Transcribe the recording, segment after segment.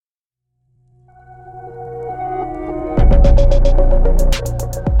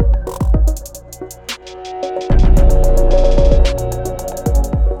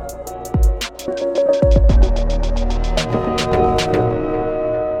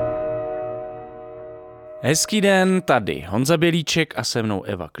Hezký den, tady Honza Bělíček a se mnou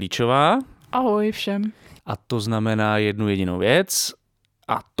Eva Klíčová. Ahoj všem. A to znamená jednu jedinou věc,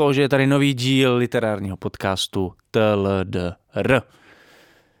 a to, že je tady nový díl literárního podcastu TLDR.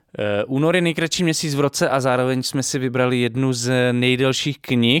 Únor je nejkratší měsíc v roce a zároveň jsme si vybrali jednu z nejdelších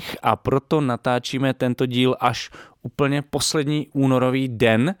knih a proto natáčíme tento díl až úplně poslední únorový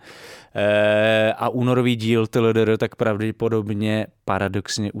den. A únorový díl TLDR tak pravděpodobně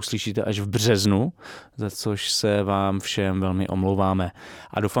paradoxně uslyšíte až v březnu, za což se vám všem velmi omlouváme.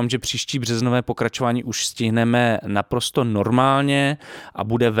 A doufám, že příští březnové pokračování už stihneme naprosto normálně a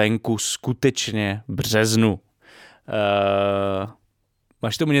bude venku skutečně v březnu.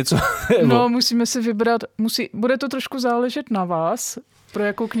 Máš tomu něco? No, musíme si vybrat, bude to trošku záležet na vás, pro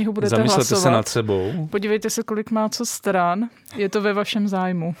jakou knihu budete hlasovat. Zamyslete se nad sebou. Podívejte se, kolik má co stran. Je to ve vašem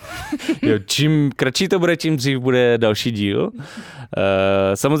zájmu. Jo, čím kratší to bude, tím dřív bude další díl.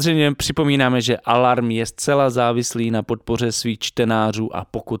 Samozřejmě připomínáme, že Alarm je zcela závislý na podpoře svých čtenářů a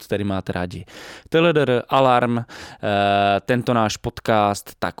pokud tedy máte rádi TLDR, Alarm, tento náš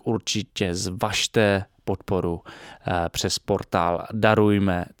podcast, tak určitě zvažte podporu přes portál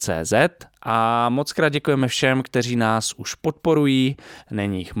darujme.cz a moc krát děkujeme všem, kteří nás už podporují,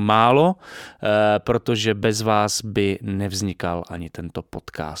 není jich málo, protože bez vás by nevznikal ani tento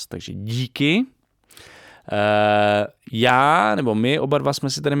podcast, takže díky. My oba dva jsme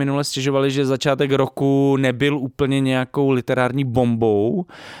si tady minule stěžovali, že začátek roku nebyl úplně nějakou literární bombou,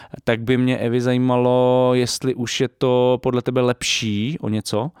 tak by mě, Evi, zajímalo, jestli už je to podle tebe lepší o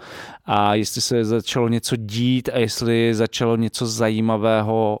něco a jestli se začalo něco dít a jestli začalo něco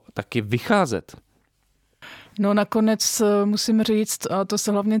zajímavého taky vycházet. No nakonec musím říct, a to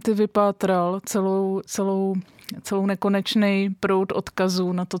se hlavně ty vypátral, celou nekonečný proud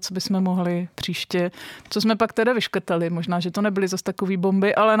odkazů na to, co bychom mohli příště. Co jsme pak teda vyškrtali, možná, že to nebyly zas takový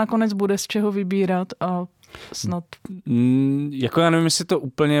bomby, ale nakonec bude z čeho vybírat a snad. Já nevím, jestli to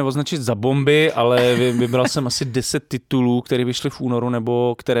úplně označit za bomby, ale vybral jsem asi 10 titulů, které vyšly v únoru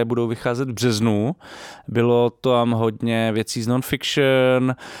nebo které budou vycházet v březnu. Bylo tam hodně věcí z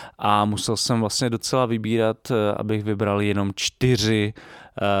non-fiction a musel jsem vlastně docela vybírat, abych vybral jenom 4,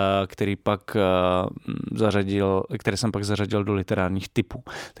 které jsem pak zařadil do literárních tipů.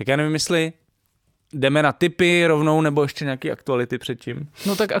 Tak já nevím, jestli jdeme na tipy rovnou nebo ještě nějaké aktuality předtím.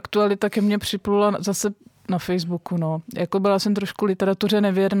 No tak aktualita ke mně připlula zase na Facebooku, no. Jako byla jsem trošku literatuře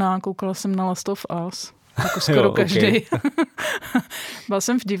nevěrná, koukala jsem na Last of Us. Jako skoro každý. Okay. Byla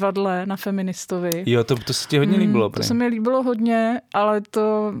jsem v divadle na Feministovi. Jo, to se ti hodně líbilo. To se mi líbilo hodně, ale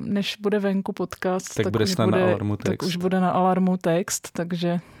to, než bude venku podcast, tak bude snad na Alarmu text. Tak už bude na Alarmu text,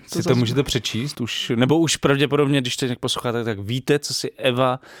 takže to můžete přečíst už, nebo už pravděpodobně, když teď posloucháte, tak víte, co si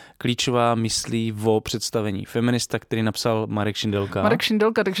Eva Klíčová myslí o představení Feminista, který napsal Marek Šindelka. Marek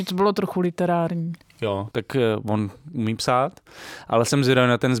Šindelka, takže to bylo trochu literární. Jo, tak on umí psát, ale jsem zvědavý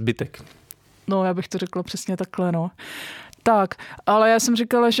na ten zbytek. No, já bych to řekla přesně takhle, no. Tak, ale já jsem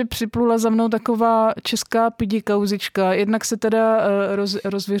říkala, že připlula za mnou taková česká pidi kauzička. Jednak se teda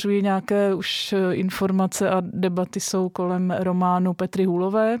rozvěřují nějaké už informace a debaty jsou kolem románu Petry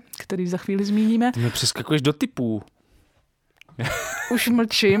Hůlové, který za chvíli zmíníme. Ty mě přeskakuješ do typů. Už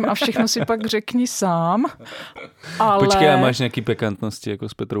mlčím a všechno si pak řekni sám. Ale... Počkej, a máš nějaký pikantnosti jako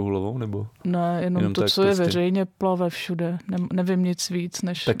s Petrou Hulovou? Nebo? Ne, jenom to, co prostě je veřejně, plave všude. Nevím nic víc,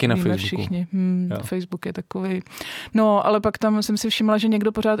 než taky na víme Facebooku. Všichni. Facebook je takový. No, ale pak tam jsem si všimla, že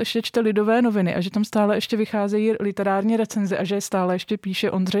někdo pořád ještě čte Lidové noviny a že tam stále ještě vycházejí literární recenze a že stále ještě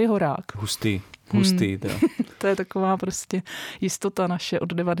píše Ondřej Horák. Hustý. To je taková prostě jistota naše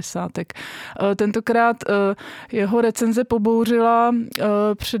od 90. Tentokrát jeho recenze pobouřila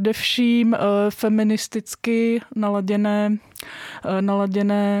především feministicky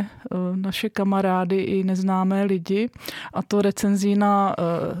naladěné naše kamarády i neznámé lidi. A to recenzí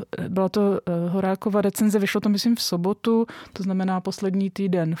byla to Horákova recenze, vyšlo to myslím v sobotu, to znamená poslední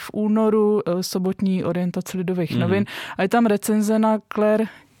týden v únoru, sobotní orientace Lidových novin. A je tam recenze na Claire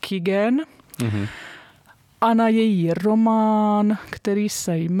Keegan, a na její román, který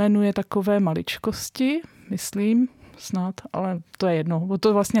se jmenuje Takové maličkosti, myslím, snad, ale to je jedno, o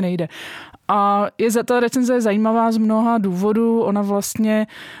to vlastně nejde. A ta recenze je zajímavá z mnoha důvodů, ona vlastně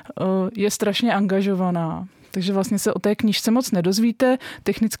je strašně angažovaná. Takže vlastně se o té knížce moc nedozvíte.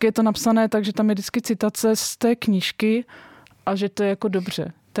 Technicky je to napsané tak, že tam je vždycky citace z té knížky a že to je jako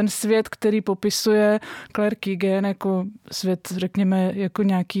dobře. Ten svět, který popisuje Claire Keegan jako svět, řekněme, jako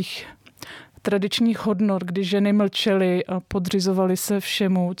nějakých tradičních hodnot, kdy ženy mlčely a podřizovaly se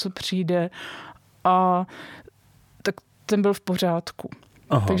všemu, co přijde. A tak ten byl v pořádku.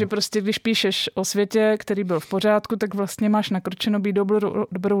 Aha. Takže prostě, když píšeš o světě, který byl v pořádku, tak vlastně máš nakročeno být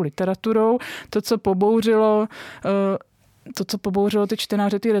dobrou literaturou. To, co pobouřilo ty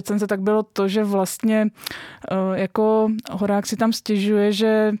čtenáře, ty recenze, tak bylo to, že vlastně jako Horák si tam stěžuje,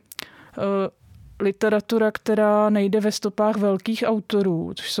 že literatura, která nejde ve stopách velkých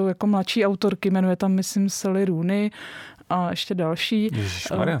autorů, což jsou jako mladší autorky, jmenuje tam, myslím, Sally Rooney a ještě další.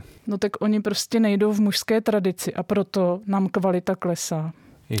 Ježišmarja. No tak oni prostě nejdou v mužské tradici a proto nám kvalita klesá.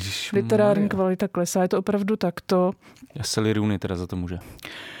 Literární kvalita klesá, je to opravdu takto. Já Sally Rooney teda za to může.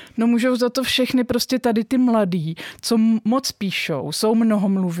 No můžou za to všechny prostě tady ty mladí, co moc píšou, jsou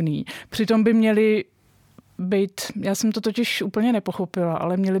mnohomluvný, přitom by měli být, já jsem to totiž úplně nepochopila,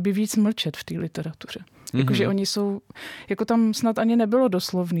 ale měli by víc mlčet v té literatuře. Jakože oni jsou, jako tam snad ani nebylo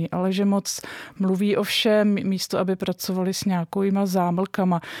doslovný, ale že moc mluví o všem, místo aby pracovali s nějakýma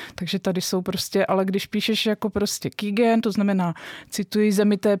zámlkama. Takže tady jsou prostě, ale když píšeš jako prostě Kigen, to znamená cituji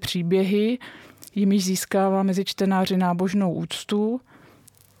zemité příběhy, jimiž získává mezi čtenáři nábožnou úctu,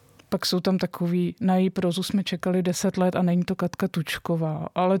 pak jsou tam takový, na její prozu jsme čekali 10 let a není to Katka Tučková.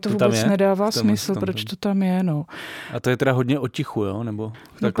 Ale to vůbec nedává smysl, proč to tam je, no. A to je teda hodně o tichu, jo? Nebo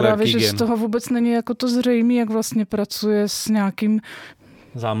no právě, že z toho vůbec není jako to zřejmé, jak vlastně pracuje s nějakým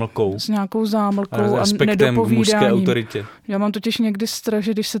zámlkou. S nějakou zámlkou a respektem k mužské autoritě. Já mám totiž někdy strach,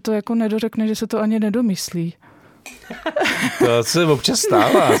 že když se to jako nedořekne, že se to ani nedomyslí. To se občas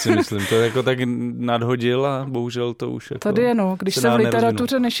stává, si myslím. To jako tak nadhodil a bohužel to už jako tady je, no, když se v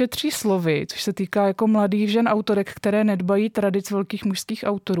literatuře nešetří slovy, což se týká jako mladých žen autorek, které nedbají tradic velkých mužských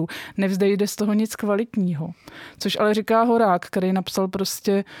autorů, nevzejde z toho nic kvalitního. Což ale říká Horák, který napsal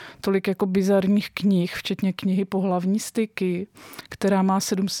prostě tolik jako bizarních knih, včetně knihy Pohlavní styky, která má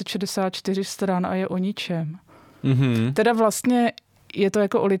 764 stran a je o ničem. Mm-hmm. Teda vlastně je to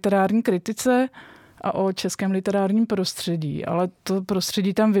jako o literární kritice a o českém literárním prostředí, ale to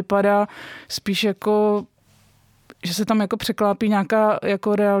prostředí tam vypadá spíš jako, že se tam jako překlápí nějaká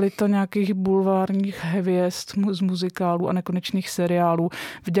jako realita nějakých bulvárních hvězd z muzikálů a nekonečných seriálů.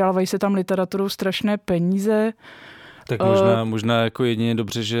 Vydělávají se tam literaturou strašné peníze. Tak možná jako jedině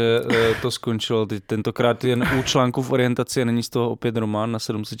dobře, že to skončilo. Tentokrát jen u článku v Orientaci a není z toho opět román na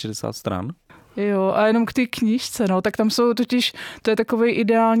 760 stran. Jo, a jenom k té knížce, no, tak tam jsou totiž, to je takový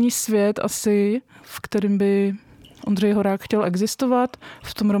ideální svět asi, v kterém by Ondřej Horák chtěl existovat.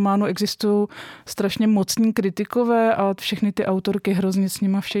 V tom románu existují strašně mocní kritikové a všechny ty autorky hrozně s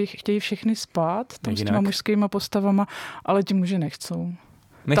nima chtějí všechny spát, tam s těma mužskýma postavama, ale ti muži nechcou.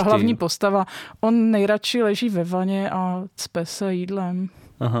 Ta hlavní postava, on nejradši leží ve vaně a cpe se jídlem.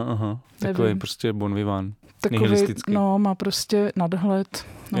 Aha. Takový prostě bon vivant. Takový, no, má prostě nadhled.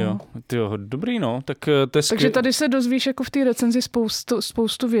 No. Jo, dobrý, no. Tak to je Takže tady se dozvíš jako v té recenzi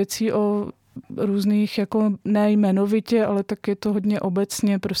spoustu věcí o různých, jako ne jmenovitě, ale tak je to hodně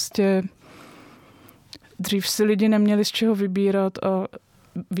obecně prostě. Dřív si lidi neměli z čeho vybírat a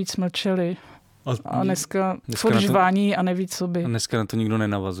víc mlčeli. A dneska řvání a neví, co by. A dneska na to nikdo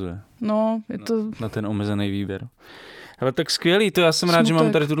nenavazuje. No, je to... Na ten omezený výběr. Ale tak skvělý, to já jsem rád, že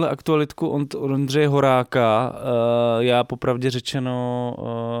mám tady tuhle aktualitku od Ondřeje Horáka. Já popravdě řečeno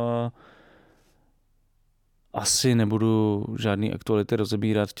asi nebudu žádný aktuality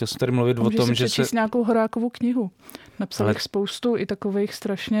rozebírat. Chtěl jsem tady mluvit o tom, že se... nějakou Horákovou knihu. Napsal jich spoustu i takových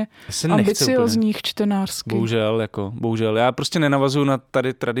strašně ambiciozních čtenářských. Bohužel. Já prostě nenavazuju na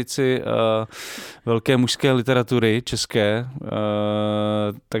tady tradici velké mužské literatury české,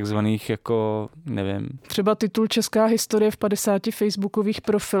 takzvaných jako, nevím. Třeba titul Česká historie v 50 facebookových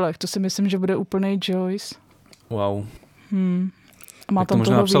profilech. To si myslím, že bude úplnej Joyce. Wow. A má tak to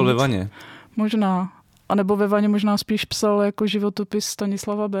možná napsal ve vaně. Možná. A nebo ve vaně možná spíš psal jako životopis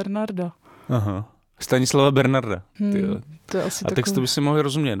Stanislava Bernarda. Aha. Stanislava Bernarda. To je asi a textu by si mohli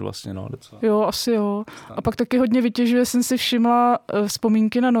rozumět vlastně. No, docela. Jo, asi jo. A pak taky hodně vytěžuje, jsem si všimla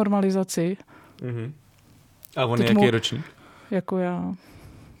vzpomínky na normalizaci. Mhm. A on je jaký ročník? Jako já.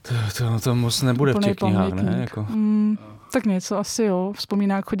 To moc nebude v těch knihách, ne? Jako... Tak něco, asi jo.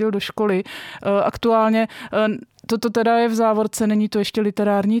 Vzpomínák chodil do školy. Aktuálně, toto teda je v závorce, není to ještě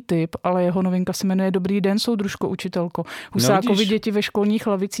literární typ, ale jeho novinka se jmenuje Dobrý den, soudružko, učitelko. Husákovi děti ve školních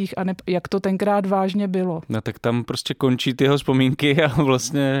lavicích a jak to tenkrát vážně bylo. No tak tam prostě končí ty jeho vzpomínky a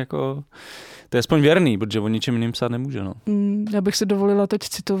vlastně jako... To je aspoň věrný, protože o ničem jiným psát nemůže, no. Já bych si dovolila teď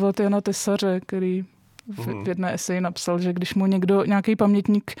citovat Jana Tesaře, který v jedné eseji napsal, že když mu někdo, nějaký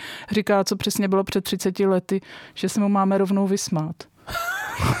pamětník říká, co přesně bylo před 30 lety, že se mu máme rovnou vysmát.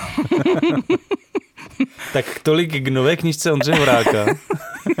 Tak tolik k nové knížce Ondřeje Horáka.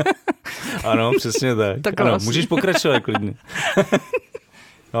 Ano, přesně tak. Ano, můžeš pokračovat klidně.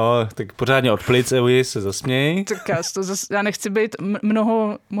 No, tak pořádně od plic, Evi, se zasměj. Tak já nechci být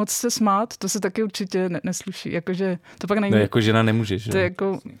moc se smát, to se taky určitě nesluší, jakože to pak není. No, jako žena nemůžeš. To je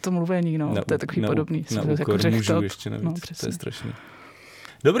jako to mluvení, no, to je takový podobný. Na jako úkor mužů ještě navíc, no, to je strašný.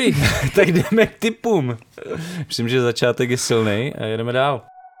 Dobrý, tak jdeme k tipům. Myslím, že začátek je silný a jedeme dál.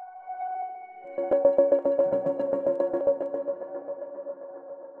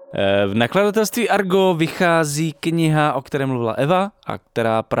 V nakladatelství Argo vychází kniha, o které mluvila Eva a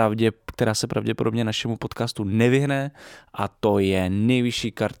která se pravděpodobně našemu podcastu nevyhne, a to je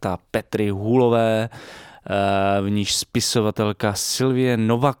Nejvyšší karta Petry Hůlové, v níž spisovatelka Sylvie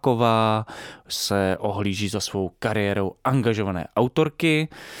Novaková se ohlíží za svou kariérou angažované autorky.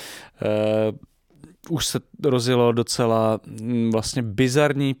 Už se rozjelo docela vlastně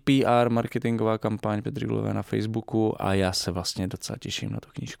bizarní PR marketingová kampaň Petry Hůlové na Facebooku a já se vlastně docela těším na tu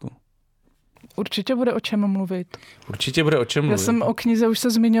knížku. Určitě bude o čem mluvit. Já jsem o knize už se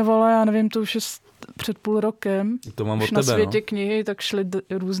zmiňovala, já nevím, to už je před půl rokem. To mám už od tebe, na světě knihy, tak šly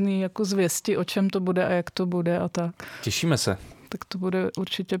různý jako zvěsti, o čem to bude a jak to bude a tak. Těšíme se. Tak to bude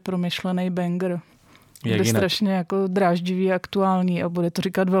určitě promyšlený banger. Jak bude jinak? Strašně jako dráždivý a aktuální a bude to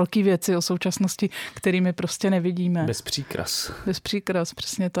říkat velký věci o současnosti, kterými prostě nevidíme. Bez příkras,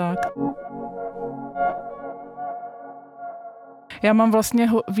 přesně tak. Já mám vlastně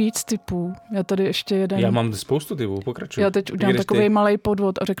víc typů. Já tady ještě jeden. Já mám spoustu typů, pokračuj. Já teď udělám takovej malej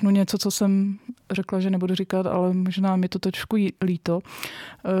podvod a řeknu něco, co jsem řekla, že nebudu říkat, ale možná mi to trošku líto.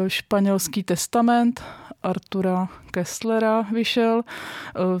 Španělský testament Artura Kesslera vyšel.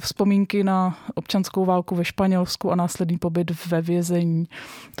 Vzpomínky na občanskou válku ve Španělsku a následný pobyt ve vězení.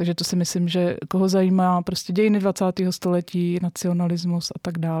 Takže to si myslím, že koho zajímá prostě dějiny 20. století, nacionalismus a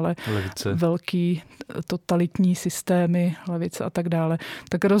tak dále. Levice. Velký totalitní systémy, levice a tak dále.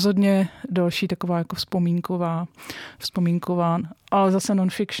 Tak rozhodně další taková jako vzpomínková, ale zase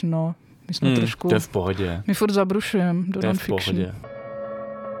non-fiction, no. My jsme trošku... To je v pohodě. My furt zabrušujeme do non-fiction. To je v pohodě.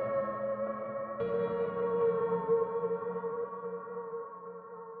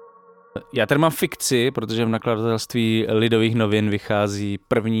 Já tady mám fikci, protože v nakladatelství Lidových novin vychází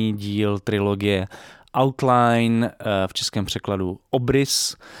první díl trilogie Outline, v českém překladu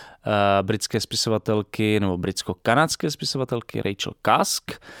Obrys, britské spisovatelky nebo britsko-kanadské spisovatelky Rachel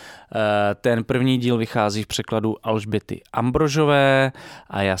Cusk. Ten první díl vychází v překladu Alžběty Ambrožové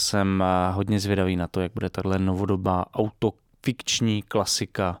a já jsem hodně zvědavý na to, jak bude tato novodobá autofikční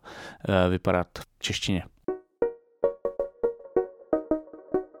klasika vypadat v češtině.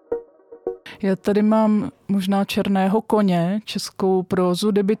 Já tady mám možná Černého koně, českou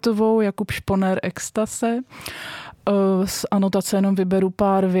prózu debutovou, Jakub Šponer Extase. Z anotace jenom vyberu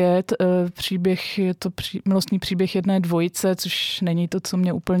pár vět. Příběh je to milostný příběh jedné dvojice, což není to, co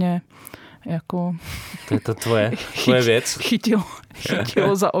mě úplně jako... To je to tvoje věc?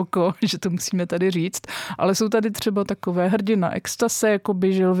 Chytilo za oko, že to musíme tady říct. Ale jsou tady třeba takové hrdina Extase, jako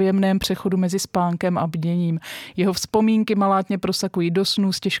by žil v jemném přechodu mezi spánkem a bděním. Jeho vzpomínky malátně prosakují do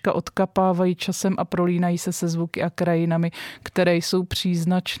snů, stěžka odkapávají časem a prolínají se zvuky a krajinami, které jsou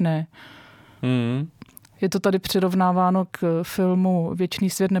příznačné. Je to tady přirovnáváno k filmu Věčný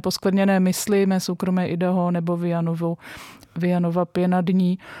svět neposkvrněné mysli, Mé soukromé Idaho nebo Vianova Pěna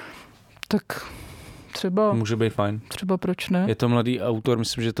dní. Tak třeba... Může být fajn. Třeba proč ne? Je to mladý autor,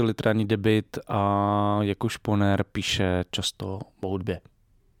 myslím, že je to literární debut a jako Šponer píše často o hudbě.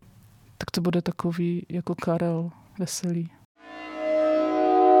 Tak to bude takový jako Karel Veselý.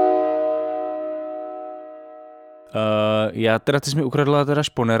 Já teda, ty jsi mi ukradla teda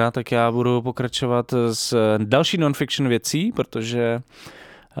Šponera, tak já budu pokračovat s další non-fiction věcí, protože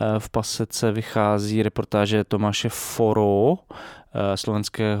v Pasece vychází reportáže Tomáše Foro,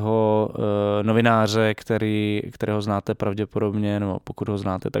 slovenského novináře, kterého znáte pravděpodobně, nebo pokud ho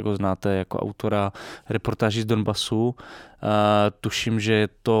znáte, tak ho znáte jako autora reportáží z Donbasu. Tuším, že je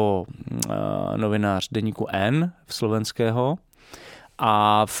to novinář deníku N slovenského.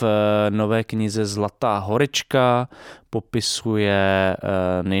 A v nové knize Zlatá horečka popisuje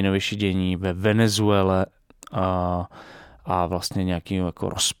nejnovější dění ve Venezuele a vlastně nějaký jako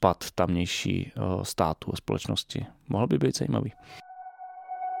rozpad tamnější státu a společnosti. Mohl by být zajímavý.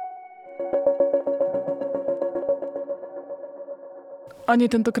 Ani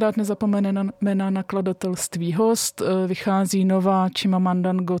tentokrát nezapomeneme na nakladatelství Host. Vychází nová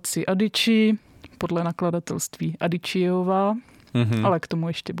Chimamanda Ngozi Adichie podle nakladatelství Adichievová. Ale k tomu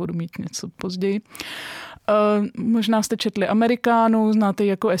ještě budu mít něco později. Možná jste četli Amerikánu, znáte ji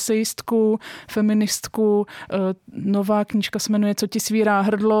jako esejistku, feministku. Nová knížka se jmenuje Co ti svírá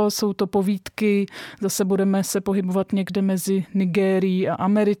hrdlo, jsou to povídky. Zase budeme se pohybovat někde mezi Nigérií a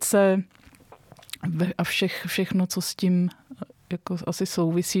Americe a všechno, co s tím jako asi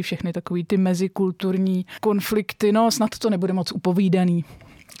souvisí všechny takový ty mezikulturní konflikty. No, snad to nebude moc upovídaný.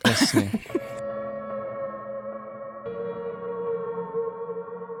 Jasně.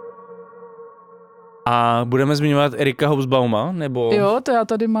 A budeme zmiňovat Erika Hobsbauma, nebo? Jo, to já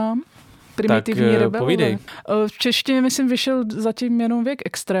tady mám. Primitivní rebelové. Povídej. V češtině, myslím, vyšel zatím jenom Věk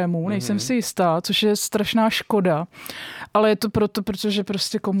extrémů, nejsem si jistá, což je strašná škoda. Ale je to proto, protože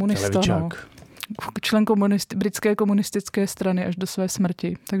prostě komunista. No. Člen britské komunistické strany až do své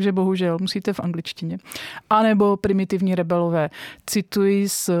smrti. Takže bohužel musíte v angličtině. A nebo Primitivní rebelové. Cituji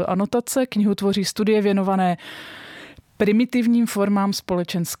z anotace. Knihu tvoří studie věnované primitivním formám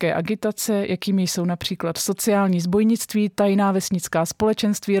společenské agitace, jakými jsou například sociální zbojnictví, tajná vesnická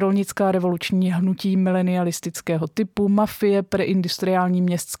společenství, rolnická revoluční hnutí milenialistického typu, mafie, preindustriální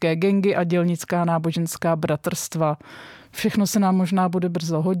městské gengy a dělnická náboženská bratrstva. Všechno se nám možná bude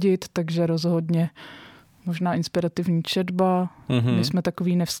brzo hodit, takže rozhodně možná inspirativní četba. My jsme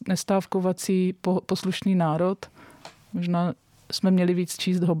takový nestávkovací poslušný národ. Možná jsme měli víc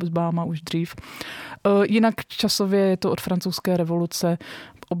číst Hobsbawma už dřív. Jinak časově je to od francouzské revoluce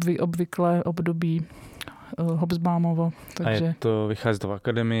obvyklé období Hobsbawmovo. Takže... A vychází to v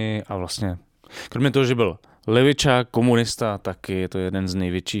akademii a vlastně, kromě toho, že byl levičák, komunista, taky je to jeden z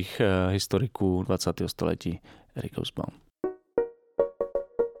největších historiků 20. století, Erik Hobsbawm.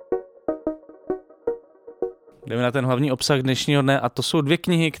 Jdeme na ten hlavní obsah dnešního dne a to jsou 2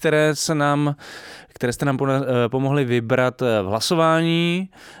 knihy, které jste nám pomohly vybrat v hlasování.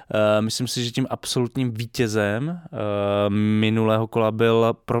 Myslím si, že tím absolutním vítězem minulého kola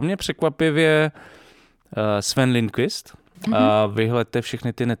byl pro mě překvapivě Sven Lindqvist. A vyhledte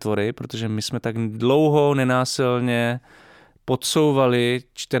všechny ty netvory, protože my jsme tak dlouho nenásilně podsouvali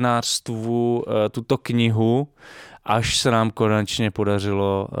čtenářstvu tuto knihu, až se nám konečně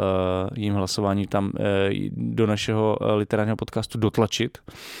podařilo jím hlasování tam do našeho literárního podcastu dotlačit.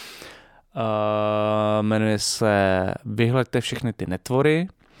 Jmenuje se Vyhleďte všechny ty netvory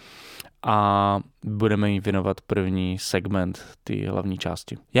a budeme jí věnovat první segment té hlavní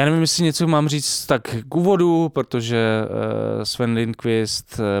části. Já nevím, jestli něco mám říct tak k úvodu, protože Sven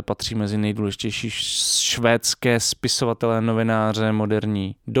Lindqvist patří mezi nejdůležitější švédské spisovatelé, novináře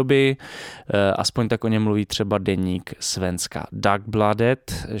moderní doby. Aspoň tak o něm mluví třeba deník Svenska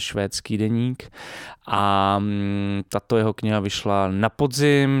Dagbladet, švédský deník. A tato jeho kniha vyšla na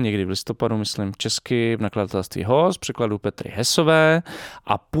podzim, někdy v listopadu, myslím česky, v nakladatelství Hos, překladu Petry Hesové.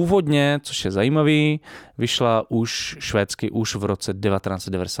 A původně, což je zajímavé, vyšla už švédsky už v roce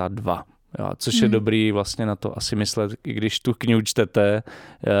 1992. Jo, což je dobrý vlastně na to asi myslet, i když tu knihu čtete.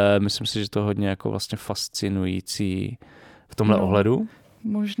 Myslím si, že to je hodně jako vlastně fascinující v tomhle ohledu.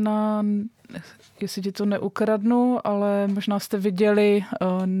 Možná, jestli ti to neukradnu, ale možná jste viděli,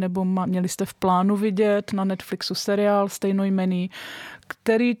 nebo měli jste v plánu vidět na Netflixu seriál stejnojmenný,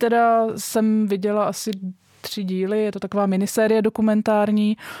 který teda jsem viděla asi 3 díly, je to taková minisérie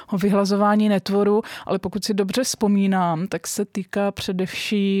dokumentární o vyhlazování netvoru, ale pokud si dobře vzpomínám, tak se týká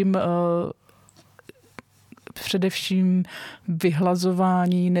především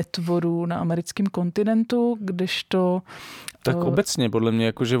vyhlazování netvorů na americkém kontinentu, kdežto... Tak obecně, podle mě,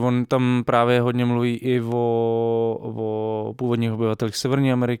 jakože on tam právě hodně mluví i o původních obyvatelích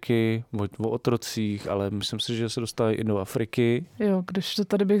Severní Ameriky, o otrocích, ale myslím si, že se dostávají i do Afriky. Jo, kdežto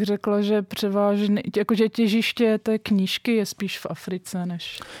tady bych řekla, že převážně, jakože těžiště té knížky je spíš v Africe,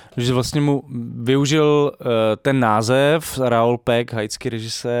 než... Že vlastně mu využil ten název, Raoul Peck, haitský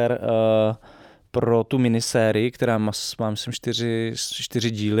režisér, pro tu minisérii, která má myslím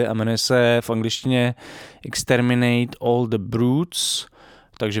 4 díly a jmenuje se v angličtině Exterminate All the Brutes,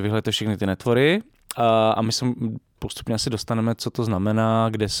 takže vyhledajte všechny ty netvory a my se postupně asi dostaneme, co to znamená,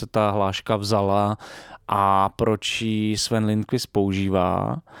 kde se ta hláška vzala a proč ji Sven Lindqvist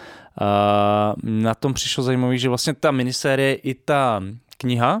používá. Na tom přišlo zajímavé, že vlastně ta minisérie i ta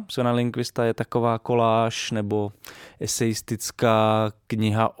kniha Svena Lindqvista je taková koláž nebo eseistická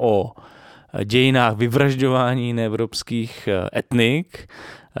kniha o dějinách vyvražďování neevropských etnik,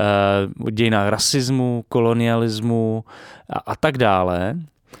 o dějinách rasismu, kolonialismu a tak dále.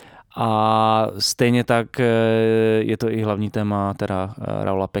 A stejně tak je to i hlavní téma teda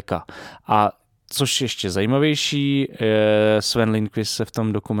Raoula Pecka. A což ještě zajímavější, Sven Lindqvist se v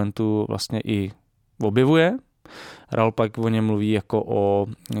tom dokumentu vlastně i objevuje. Raoul Peck o něm mluví jako o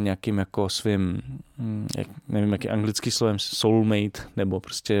nějakým jako svým, nevím, jaký anglický slovem, soulmate, nebo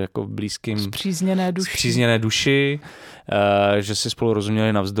prostě jako blízkým spřízněné duši, že si spolu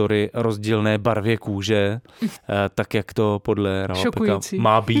rozuměli navzdory rozdílné barvě kůže, tak jak to podle Raoula Pecka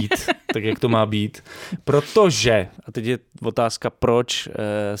má být, tak jak to má být. Protože, a teď je otázka, proč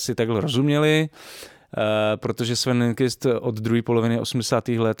si takhle rozuměli, protože Sven Lindqvist od druhé poloviny 80.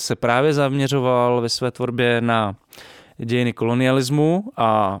 let se právě zaměřoval ve své tvorbě na dějiny kolonialismu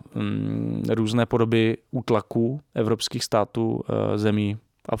a různé podoby útlaku evropských států, zemí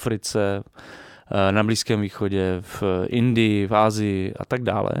v Africe, na Blízkém východě, v Indii, v Asii a tak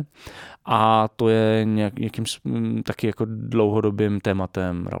dále. A to je nějakým taky jako dlouhodobým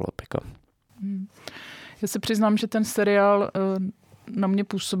tématem Raoula Pecha. Já se přiznám, že ten seriál na mě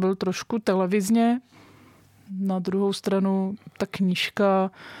působil trošku televizně. Na druhou stranu ta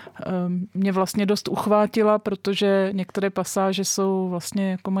knížka mě vlastně dost uchvátila, protože některé pasáže jsou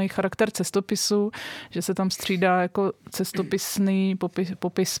vlastně jako mají charakter cestopisu, že se tam střídá jako cestopisný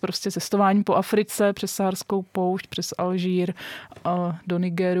popis prostě cestování po Africe přes Saharskou poušť, přes Alžír do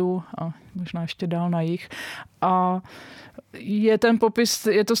Nigeru a možná ještě dál na jih. A je ten popis,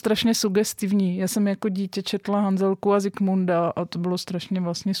 je to strašně sugestivní. Já jsem jako dítě četla Hanzelku a Zikmunda a to bylo strašně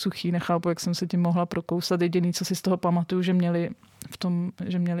vlastně suchý. Nechápu, jak jsem se tím mohla prokousat. Jediný, co si z toho pamatuju, že měli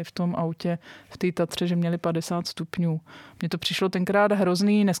v tom autě, v té Tatře, že měli 50 stupňů. Mně to přišlo tenkrát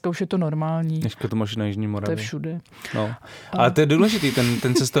hrozný, dneska už je to normální. Dneska to máš na Jižní Moravě. To je všude. No. Ale to je důležitý,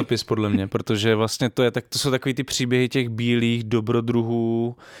 ten cestopis podle mě, protože vlastně to jsou takový ty příběhy těch bílých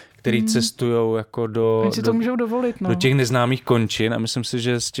dobrodruhů, který cestujou jako Oni si to můžou dovolit, no. Do těch neznámých končin a myslím si,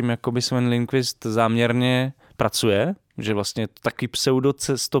 že s tím jakoby Sven Lindqvist záměrně pracuje, že vlastně takový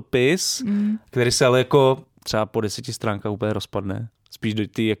pseudocestopis, který se ale jako třeba po 10 stránkách úplně rozpadne. Spíš do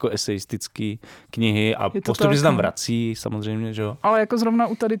ty jako eseistické knihy a postupně se tam vrací, samozřejmě, že jo. Ale jako zrovna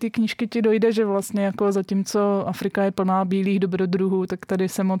u tady ty knížky ti dojde, že vlastně jako zatímco Afrika je plná bílých dobrodruhů, tak tady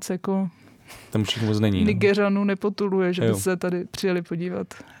se moc jako tam už moc není. Nigeřanů nepotuluje, že by se tady přijeli podívat,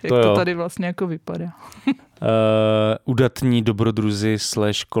 jak to tady vlastně jako vypadá. Udatní dobrodruzi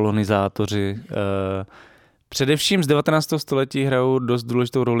 / kolonizátoři. Především z 19. století hrajou dost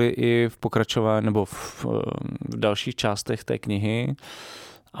důležitou roli i v pokračování nebo v dalších částech té knihy.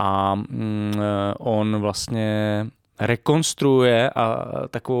 A on vlastně rekonstruuje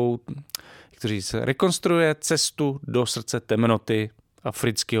rekonstruuje cestu do srdce temnoty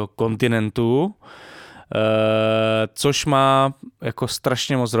afrického kontinentu, což má jako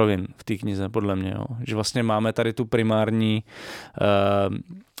strašně moc rovin v té knize, podle mě. Jo. Že vlastně máme tady tu primární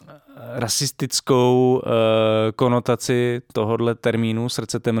rasistickou konotaci tohodle termínu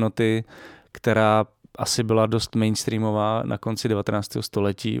srdce temnoty, která asi byla dost mainstreamová na konci 19.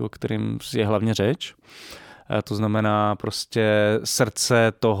 století, o kterém je hlavně řeč. To znamená prostě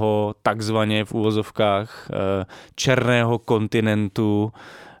srdce toho takzvaně v uvozovkách černého kontinentu,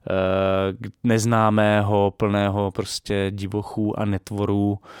 neznámého, plného prostě divochů a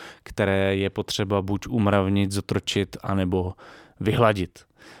netvorů, které je potřeba buď umravnit, zotročit, anebo vyhladit.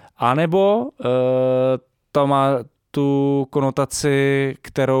 A nebo to má tu konotaci,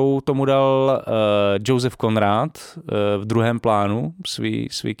 kterou tomu dal Joseph Conrad v druhém plánu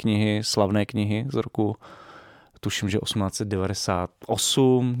své knihy, slavné knihy z roku, tuším, že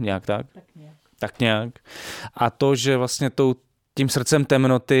 1898, nějak tak. Tak nějak. A to, že vlastně tím srdcem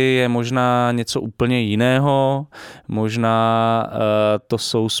temnoty je možná něco úplně jiného, možná to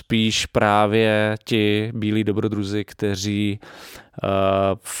jsou spíš právě ti bílí dobrodruzi, kteří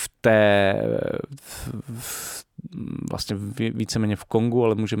vlastně víceméně v Kongu,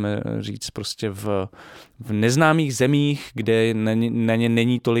 ale můžeme říct prostě v neznámých zemích, kde na ně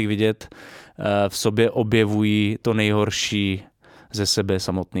není tolik vidět, v sobě objevují to nejhorší ze sebe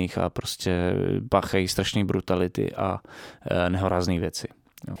samotných a prostě páchají strašné brutality a nehorázné věci.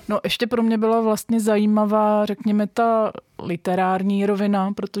 Jo. No ještě pro mě byla vlastně zajímavá, řekněme, ta literární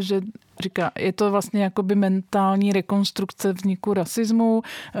rovina, protože je to vlastně jakoby mentální rekonstrukce vzniku rasismu,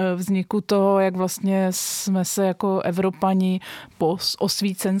 vzniku toho, jak vlastně jsme se jako Evropani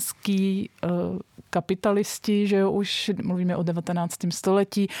osvícenský kapitalisti, že jo, už mluvíme o 19.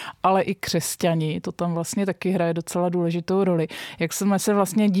 století, ale i křesťani, to tam vlastně taky hraje docela důležitou roli. Jak jsme se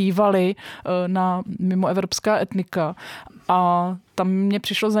vlastně dívali na mimoevropská etnika a tam mě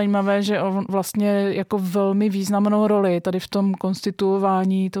přišlo zajímavé, že on vlastně jako velmi významnou roli tady v tom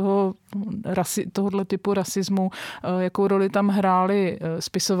konstituování tohohle typu rasismu, jakou roli tam hráli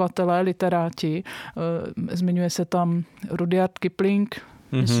spisovatelé, literáti. Zmiňuje se tam Rudyard Kipling.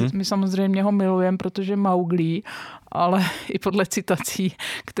 My samozřejmě ho milujeme, protože Mowgli, ale i podle citací,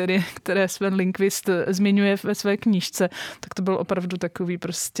 které Sven Lindqvist zmiňuje ve své knížce, tak to byl opravdu takový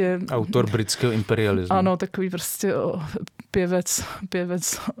prostě... Autor britského imperialismu. Ano, takový prostě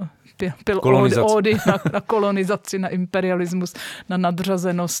pěvec pil ódy na kolonizaci, na imperialismus, na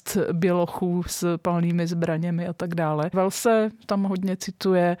nadřazenost bělochů s palnými zbraněmi a tak dále. Wells se tam hodně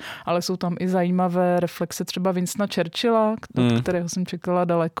cituje, ale jsou tam i zajímavé reflexe třeba Winstona Churchilla, kterého jsem čekala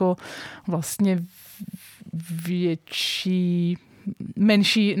daleko vlastně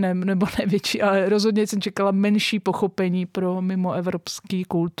menší, nebo ne větší, ale rozhodně jsem čekala menší pochopení pro mimoevropské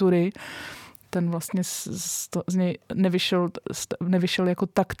kultury. Ten vlastně z něj nevyšel jako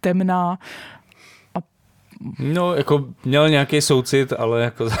tak temná. No, jako měl nějaký soucit, ale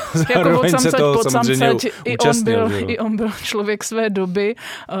jako zároveň se toho samozřejmě účastnil. I on byl člověk své doby,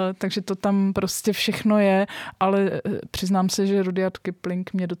 takže to tam prostě všechno je, ale přiznám se, že Rudyard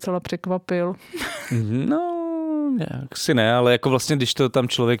Kipling mě docela překvapil. No, jaksi ne, ale jako vlastně, když to tam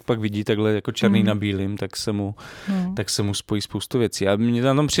člověk pak vidí takhle jako černý na bílým, tak se mu spojí spoustu věcí. A mě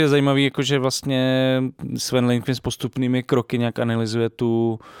na tom přijde zajímavý, jako že vlastně Sven Lindqvist s postupnými kroky nějak analyzuje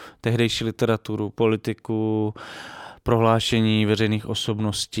tu tehdejší literaturu, politiku, prohlášení veřejných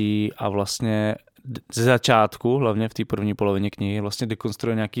osobností a vlastně ze začátku, hlavně v té první polovině knihy, vlastně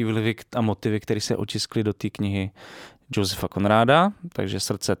dekonstruuje nějaký vlivy a motivy, které se otiskly do té knihy Josefa Conrada, takže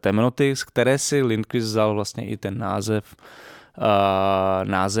Srdce temnoty, z které si Lindqvist vzal vlastně i ten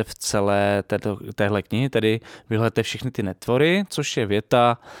název celé téhle knihy, tedy Vyhledejte všechny ty netvory, což je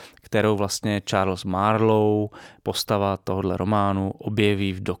věta, kterou vlastně Charles Marlowe, postava tohohle románu,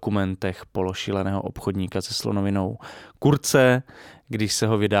 objeví v dokumentech pološíleného obchodníka se slonovinou Kurce, když se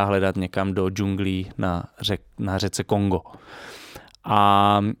ho vydá hledat někam do džunglí na řece Kongo.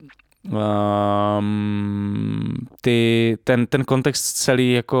 A ten kontext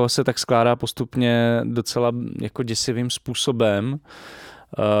celý jako se tak skládá postupně docela jako děsivým způsobem.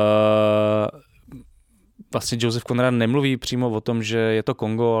 Vlastně Joseph Conrad nemluví přímo o tom, že je to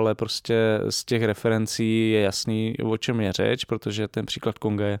Kongo, ale prostě z těch referencí je jasný, o čem je řeč, protože ten příklad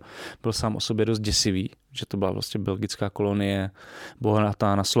Konga byl sám o sobě dost děsivý, že to byla vlastně belgická kolonie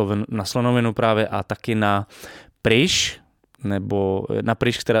bohatá na slonovinu právě a taky na pryš, nebo na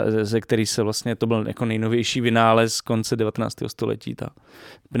pryš, ze který se vlastně, to byl jako nejnovější vynález konce 19. století, ta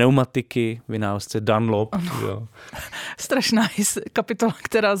pneumatiky, vynálezce Dunlop. Jo. Strašná kapitola,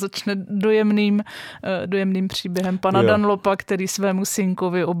 která začne dojemným příběhem pana Dunlopa, který svému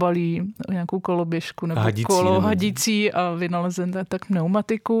synkovi obalí nějakou koloběžku nebo kolo hadící a vynalezen tak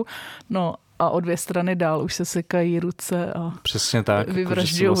pneumatiku. No a o 2 strany dál už se sekají ruce a přesně tak,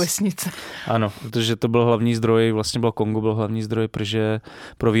 vyvražďují vesnice. Ano, protože to byl hlavní zdroj, vlastně byl Kongo, byl hlavní zdroj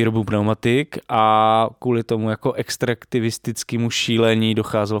pro výrobu pneumatik a kvůli tomu jako extraktivistickému šílení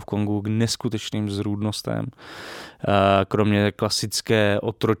docházelo v Kongu k neskutečným zrůdnostem. Kromě klasické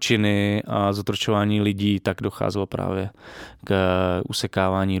otročiny a zotročování lidí, tak docházelo právě k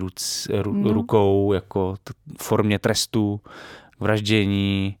usekávání rukou jako formě trestu,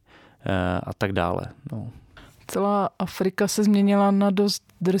 vraždění a tak dále. No. Celá Afrika se změnila na dost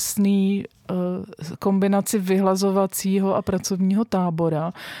drsný kombinaci vyhlazovacího a pracovního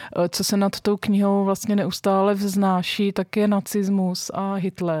tábora. Co se nad tou knihou vlastně neustále vznáší, tak je nacismus a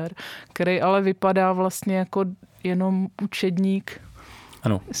Hitler, který ale vypadá vlastně jako jenom učedník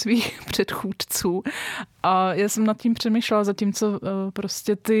svých předchůdců. A já jsem nad tím přemýšlela,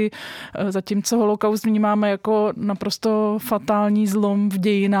 zatímco holokaust vnímáme jako naprosto fatální zlom v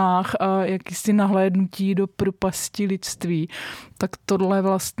dějinách a jakýsi nahlédnutí do propasti lidství, tak tohle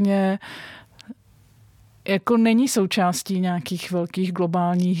vlastně jako není součástí nějakých velkých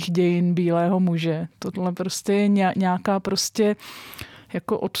globálních dějin bílého muže. Tohle prostě je nějaká prostě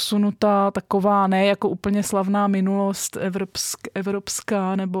jako odsunutá taková, ne jako úplně slavná minulost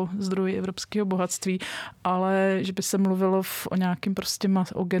evropská nebo zdroj evropského bohatství, ale že by se mluvilo o nějakém prostě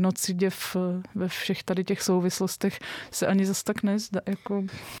o genocidě ve všech tady těch souvislostech se ani zas tak nezdá. Jako...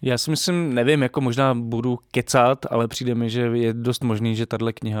 Já si myslím, nevím, jako možná budu kecat, ale přijde mi, že je dost možný, že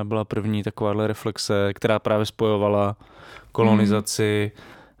tahle kniha byla první takováhle reflexe, která právě spojovala kolonizaci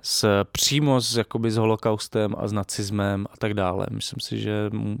přímo s holokaustem a s nacismem a tak dále. Myslím si, že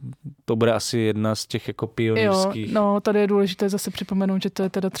to bude asi jedna z těch jako pionýrských. Jo, no tady je důležité zase připomenout, že to je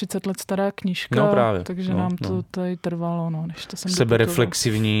teda 30 let stará knížka, no, právě, takže nám to tady trvalo, než to jsem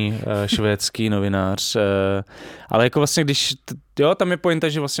sebereflexivní švédský novinář. Ale jako vlastně, tam je pointa,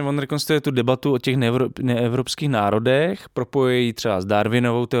 že vlastně on rekonstruuje tu debatu o těch neevropských národech, propojí třeba s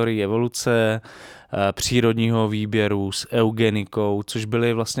Darwinovou teorií evoluce, přírodního výběru, s eugenikou, což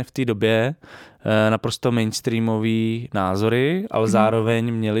byly vlastně v té době naprosto mainstreamový názory, ale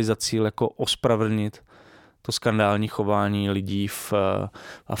zároveň měli za cíl jako ospravedlnit to skandální chování lidí v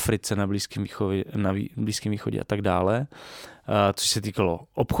Africe, na Blízkém východě a tak dále. Což se týkalo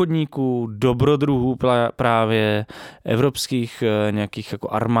obchodníků, dobrodruhů právě, evropských nějakých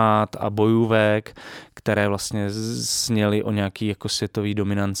jako armád a bojůvek, které vlastně sněly o nějaký jako světový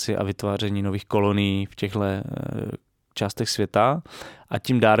dominanci a vytváření nových kolonií v těchto částech světa. A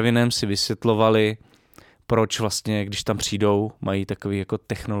tím Darwinem si vysvětlovali, proč vlastně, když tam přijdou, mají takový jako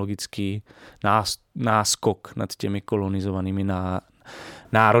technologický náskok nad těmi kolonizovanými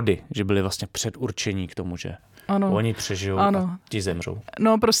národy, že byli vlastně předurčení k tomu, že ano. Oni přežijou a ti zemřou.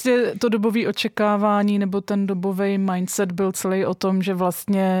 No prostě to dobové očekávání nebo ten dobový mindset byl celý o tom, že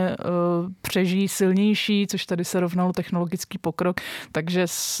vlastně přežijí silnější, což tady se rovnalo technologický pokrok, takže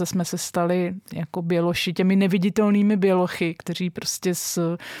jsme se stali jako běloši, těmi neviditelnými bělochy, kteří prostě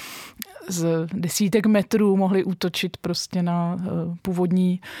z desítek metrů mohli útočit prostě na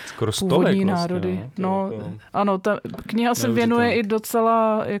původní národy. Vlastně, no, ano, ta kniha se věnuje i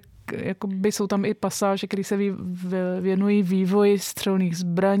docela jakoby jsou tam i pasáže, které se věnují vývoji střelných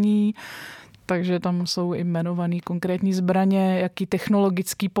zbraní, takže tam jsou i jmenované konkrétní zbraně, jaký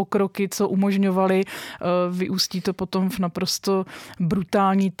technologický pokroky, co umožňovaly. Vyústí to potom v naprosto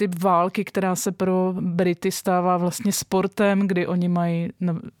brutální typ války, která se pro Brity stává vlastně sportem, kdy oni mají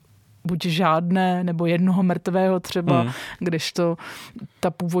buď žádné, nebo jednoho mrtvého třeba, kdežto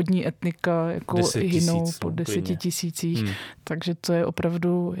ta původní etnika jako hynou po 10 000. Takže to je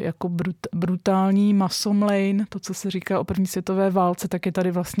opravdu jako brutální masomlejn, to, co se říká o první světové válce, tak je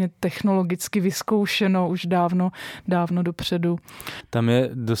tady vlastně technologicky vyzkoušeno už dávno dopředu. Tam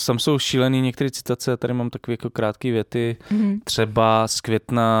jsou šílený některé citace, tady mám takové jako krátké věty, třeba z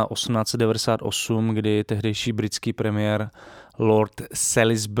května 1898, kdy tehdejší britský premiér Lord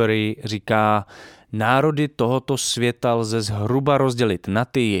Salisbury říká, národy tohoto světa lze zhruba rozdělit na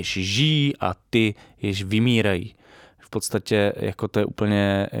ty, jež žijí a ty, jež vymírají. V podstatě jako to je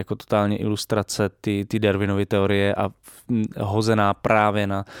úplně jako totálně ilustrace ty Darwinovy teorie a hozená právě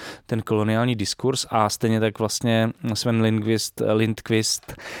na ten koloniální diskurs a stejně tak vlastně Sven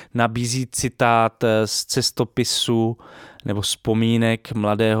Lindqvist nabízí citát z cestopisu nebo vzpomínek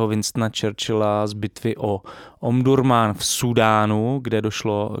mladého Winstona Churchilla z bitvy o Omdurman v Súdánu, kde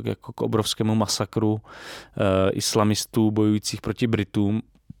došlo jako k obrovskému masakru islamistů bojujících proti Britům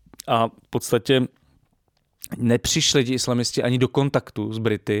a v podstatě nepřišli ti islamisti ani do kontaktu s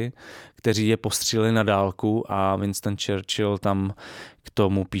Brity, kteří je postříleli na dálku a Winston Churchill tam k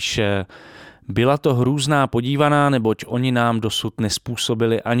tomu píše: byla to hrůzná podívaná, neboť oni nám dosud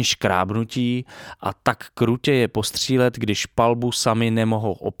nespůsobili ani škrábnutí a tak krutě je postřílet, když palbu sami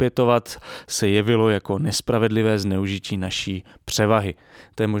nemohou opětovat, se jevilo jako nespravedlivé zneužití naší převahy.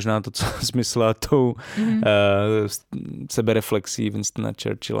 To je možná to, co smyslela tou sebereflexí Winstona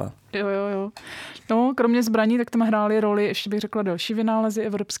Churchilla. Jo. No, kromě zbraní, tak tam hrály roli, ještě bych řekla, další vynálezy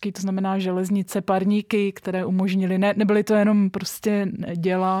evropský, to znamená železnice, parníky, které umožnily, nebyly to jenom prostě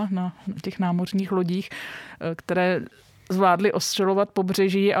děla na těch námořních lodích, které zvládly ostřelovat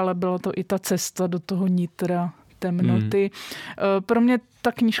pobřeží, ale byla to i ta cesta do toho nitra temnoty. Pro mě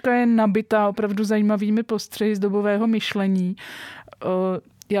ta knížka je nabitá opravdu zajímavými postřehy z dobového myšlení.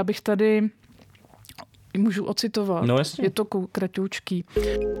 Já bych tady můžu ocitovat. No, jasně. Je to kratoučký.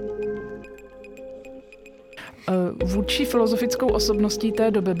 Vůdčí filozofickou osobností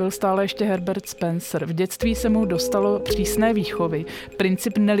té doby byl stále ještě Herbert Spencer. V dětství se mu dostalo přísné výchovy.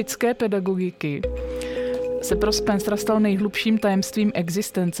 Princip nelidské pedagogiky se pro Spencera stal nejhlubším tajemstvím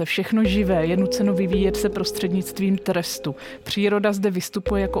existence. Všechno živé je nuceno vyvíjet se prostřednictvím trestu. Příroda zde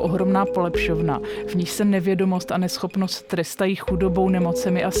vystupuje jako ohromná polepšovna. V níž se nevědomost a neschopnost trestají chudobou,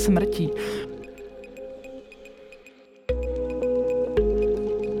 nemocemi a smrtí.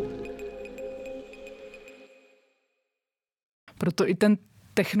 Proto i ten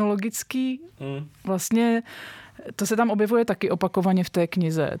technologický vlastně, to se tam objevuje taky opakovaně v té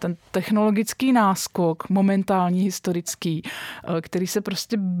knize. Ten technologický náskok, momentální, historický, který se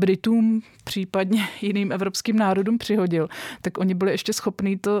prostě Britům, případně jiným evropským národům přihodil, tak oni byli ještě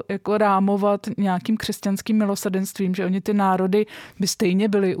schopní to jako rámovat nějakým křesťanským milosrdenstvím, že oni ty národy by stejně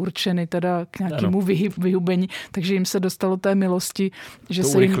byly určeny teda k nějakému vyhubení, takže jim se dostalo té milosti, že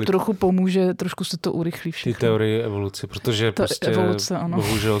se jim trochu pomůže, trošku se to urychlí všechno. Ty teorie evoluce, protože prostě evoluce,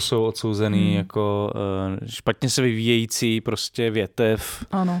 bohužel jsou odsouzený jako špatně se vyvíjející prostě větev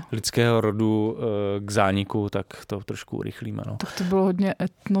lidského rodu k zániku, tak to trošku urychlíme. No. Tak to bylo hodně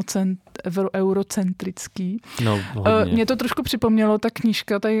eurocentrický. No, hodně. Mě to trošku připomnělo, ta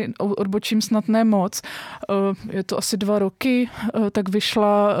knížka, tady odbočím snad ne moc, je to asi 2 roky, tak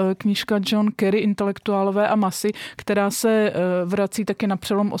vyšla knížka John Kerry, Intelektuálové a masy, která se vrací taky na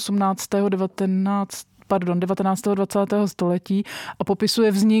přelom 19. 20. století a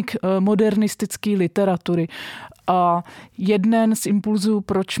popisuje vznik modernistické literatury. A jeden z impulzů,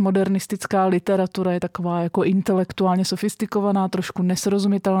 proč modernistická literatura je taková jako intelektuálně sofistikovaná, trošku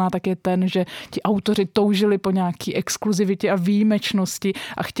nesrozumitelná, tak je ten, že ti autoři toužili po nějaký exkluzivitě a výjimečnosti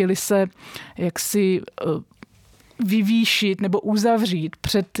a chtěli se jaksi vyvýšit nebo uzavřít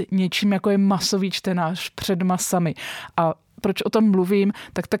před něčím, jako je masový čtenář, před masami. A proč o tom mluvím,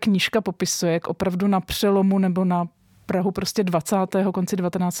 tak ta knížka popisuje, jak opravdu na přelomu nebo na Prahu prostě konci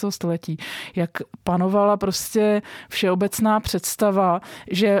 19. století, jak panovala prostě všeobecná představa,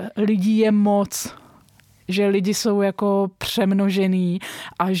 že lidí je moc, že lidi jsou jako přemnožený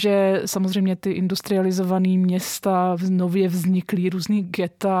a že samozřejmě ty industrializované města nově vzniklý různý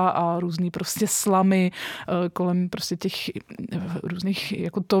geta a různý prostě slamy kolem prostě těch různých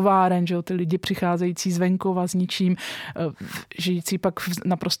jako továren, že jo, ty lidi přicházející z venkova s ničím, žijící pak v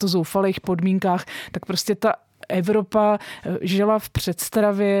naprosto zoufalých podmínkách, tak prostě ta Evropa žila v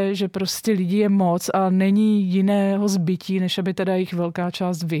představě, že prostě lidí je moc a není jiného zbytí, než aby teda jich velká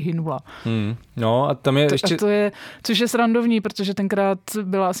část vyhynula. No a tam je ještě... Což je srandovní, protože tenkrát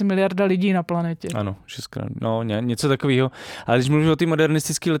byla asi 1 miliarda lidí na planetě. Ano, 6krát. No, něco takového. Ale když mluvíš o té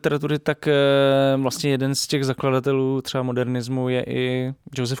modernistické literatuře, tak vlastně jeden z těch zakladatelů třeba modernismu je i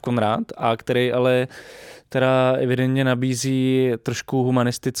Joseph Conrad, a který ale teda evidentně nabízí trošku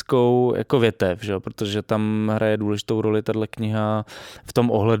humanistickou jako větev, že? Protože tam hraje důležitou roli tato kniha v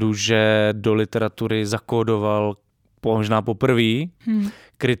tom ohledu, že do literatury zakódoval možná poprvé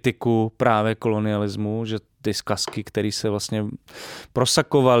kritiku právě kolonialismu, že ty zkazky, které se vlastně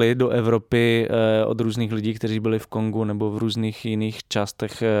prosakovaly do Evropy od různých lidí, kteří byli v Kongu nebo v různých jiných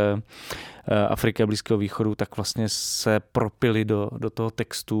částech Afriky a Blízkého východu, tak vlastně se propily do toho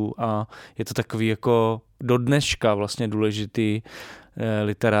textu a je to takový jako do dneška vlastně důležitý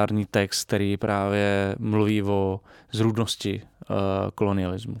literární text, který právě mluví o zrůdnosti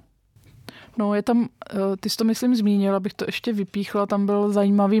kolonialismu. No, je tam, ty jsi to myslím zmínil, abych to ještě vypíchla, tam byl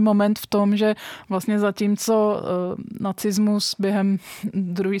zajímavý moment v tom, že vlastně zatímco nacismus během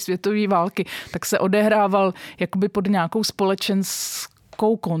druhé světové války, tak se odehrával jakoby pod nějakou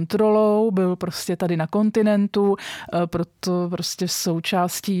společenskou kontrolou, byl prostě tady na kontinentu, proto prostě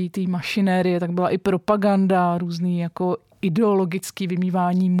součástí té mašinérie, tak byla i propaganda, různý jako ideologické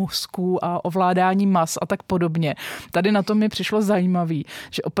vymývání mozků a ovládání mas a tak podobně. Tady na tom mi přišlo zajímavý,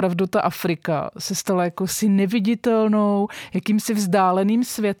 že opravdu ta Afrika se stala jako si neviditelnou, jakýmsi vzdáleným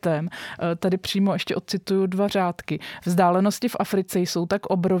světem. Tady přímo ještě odcituju 2 řádky. Vzdálenosti v Africe jsou tak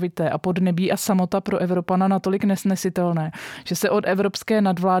obrovité a podnebí a samota pro Evropana natolik nesnesitelné, že se od evropské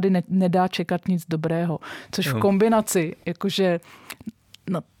nadvlády nedá čekat nic dobrého. Což v kombinaci, jakože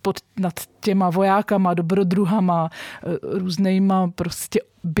nad těma vojákama, dobrodruhama, různýma prostě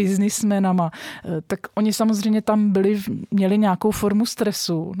biznismenama, tak oni samozřejmě tam měli nějakou formu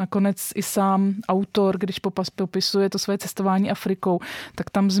stresu. Nakonec i sám autor, když popisuje to své cestování Afrikou, tak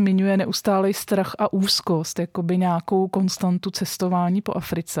tam zmiňuje neustálej strach a úzkost, jakoby nějakou konstantu cestování po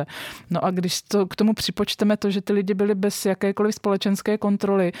Africe. No a když k tomu připočteme to, že ty lidi byli bez jakékoliv společenské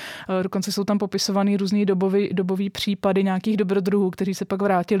kontroly, dokonce jsou tam popisovaný různý dobový případy nějakých dobrodruhů, kteří se pak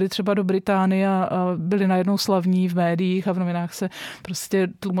vrátili třeba do Británie a byli najednou slavní v médiích a v novinách se prostě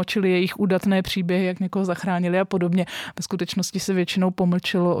tlumočili jejich údatné příběhy, jak někoho zachránili a podobně. Ve skutečnosti se většinou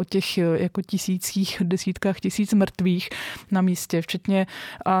pomlčelo o těch jako desítkách tisíc mrtvých na místě, včetně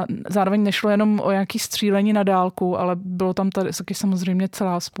a zároveň nešlo jenom o nějaké střílení na dálku, ale bylo tam tady taky samozřejmě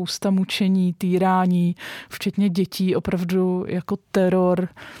celá spousta mučení, týrání, včetně dětí, opravdu jako teror,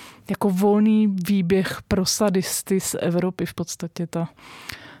 jako volný výběh pro sadisty z Evropy v podstatě ta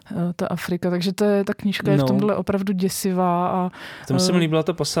Afrika. Takže ta knížka je v tomhle opravdu děsivá. A tam se mi líbila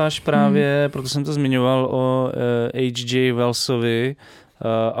ta pasáž právě, proto jsem to zmiňoval o H.G. Wellsovi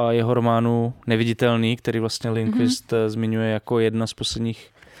a jeho románu Neviditelný, který vlastně Lindqvist zmiňuje jako jedna z posledních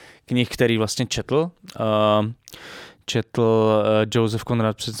knih, který vlastně četl. Četl Joseph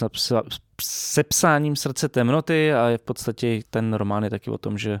Conrad před sepsáním Srdce temnoty a je v podstatě ten román je taky o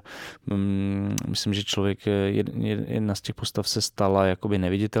tom, že myslím, že jedna z těch postav se stala jakoby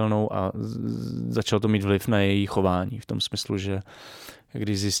neviditelnou a začal to mít vliv na její chování. V tom smyslu, že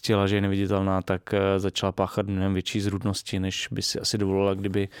když zjistila, že je neviditelná, tak začala páchat mnohem větší zrůdnosti, než by si asi dovolila,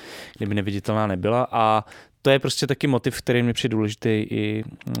 kdyby neviditelná nebyla. A to je prostě taky motiv, který mi přijde důležitý i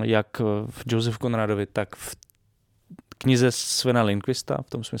jak v Joseph Conradovi, tak v knize Svena Lindqvista, v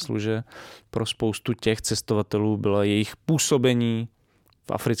tom smyslu, že pro spoustu těch cestovatelů bylo jejich působení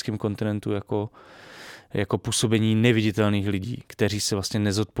v africkém kontinentu jako působení neviditelných lidí, kteří se vlastně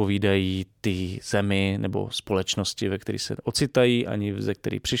nezodpovídají ty zemi nebo společnosti, ve které se ocitají, ani ze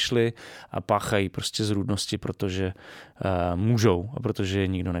které přišli a páchají prostě zrůdnosti, protože můžou a protože je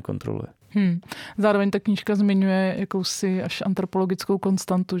nikdo nekontroluje. Zároveň ta knížka zmiňuje jakousi až antropologickou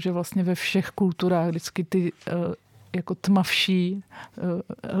konstantu, že vlastně ve všech kulturách vždycky ty jako tmavší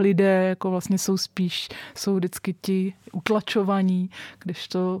lidé jako vlastně jsou vždycky ti utlačovaní,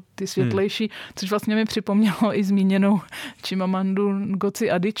 kdežto ty světlejší, což vlastně mi připomnělo i zmíněnou Chimamandu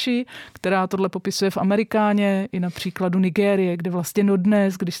Ngozi Adichie, která tohle popisuje v Amerikáně i na příkladu Nigérie, kde vlastně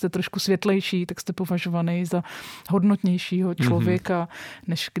dnes, když jste trošku světlejší, tak jste považovaný za hodnotnějšího člověka,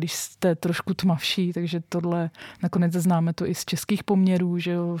 než když jste trošku tmavší, takže tohle nakonec známe to i z českých poměrů,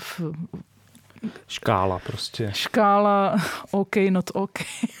 že jo, škála prostě. Škála OK, not OK.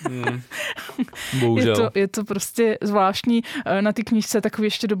 Bohužel. Je to prostě zvláštní. Na té knížce je takový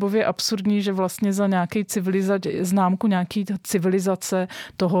ještě dobově absurdní, že vlastně za nějaký známku nějaký civilizace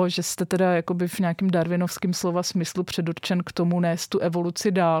toho, že jste teda jakoby v nějakém darwinovském slova smyslu předurčen k tomu nést tu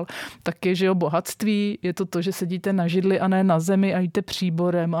evoluci dál, tak je, že jo, bohatství, je to, že sedíte na židli a ne na zemi a jíte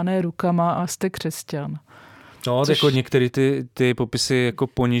příborem a ne rukama a jste křesťan. No, jako některé ty popisy jako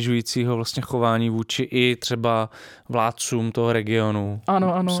ponižujícího vlastně chování vůči i třeba vládcům toho regionu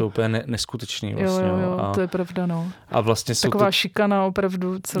ano. jsou úplně neskutečný vlastně. Jo, to je pravda, no. A vlastně taková šikana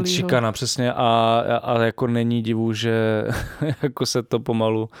opravdu celýho. Šikana, přesně. A jako není divu, že jako se to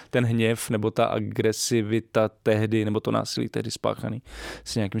pomalu, ten hněv nebo ta agresivita tehdy, nebo to násilí tehdy spáchaný,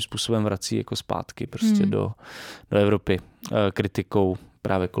 se nějakým způsobem vrací jako zpátky prostě do Evropy kritikou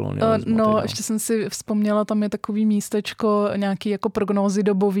právě kolonialismu. No, ještě jsem si vzpomněla, tam je takový místečko, nějaký jako prognózy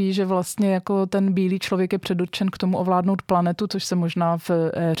dobový, že vlastně jako ten bílý člověk je předurčen k tomu ovládnout planetu, což se možná v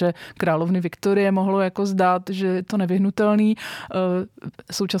éře královny Viktorie mohlo jako zdát, že je to nevyhnutelný.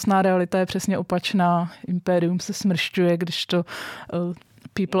 Současná realita je přesně opačná. Impérium se smršťuje, když to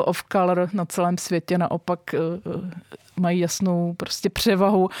people of color na celém světě naopak mají jasnou prostě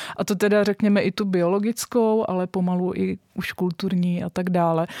převahu. A to teda řekněme i tu biologickou, ale pomalu i už kulturní a tak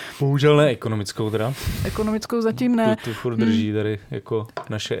dále. Bohužel ne ekonomickou teda. Ekonomickou zatím ne. Tu furt drží tady jako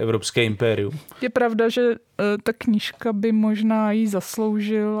naše evropské impérium. Je pravda, že ta knížka by možná jí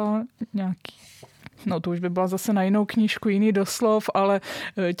zasloužila nějaký. No to už by byla zase na jinou knížku, jiný doslov, ale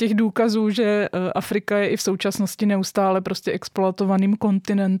těch důkazů, že Afrika je i v současnosti neustále prostě exploatovaným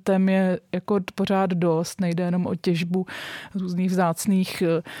kontinentem, je jako pořád dost. Nejde jenom o těžbu různých vzácných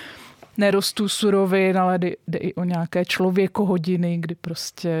nerostů surovin, ale jde i o nějaké člověkohodiny, kdy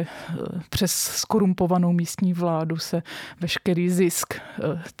prostě přes skorumpovanou místní vládu se veškerý zisk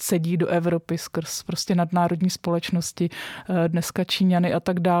cedí do Evropy skrz prostě nadnárodní společnosti, dneska Číňany a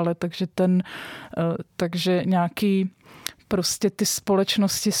tak dále. Takže nějaký prostě ty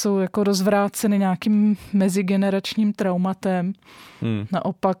společnosti jsou jako rozvráceny nějakým mezigeneračním traumatem.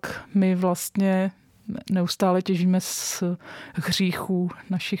 Naopak my vlastně neustále těžíme z hříchů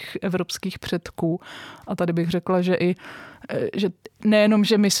našich evropských předků. A tady bych řekla, že nejenom,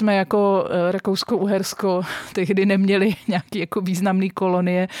 že my jsme jako Rakousko-Uhersko tehdy neměli nějaký jako významný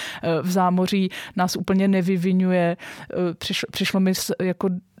kolonie v zámoří, nás úplně nevyvinuje. Přišlo mi jako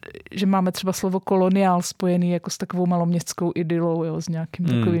že máme třeba slovo koloniál spojený jako s takovou maloměstskou idylou, jo, s nějakým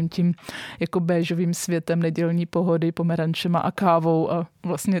takovým tím jako béžovým světem nedělní pohody, pomerančema a kávou a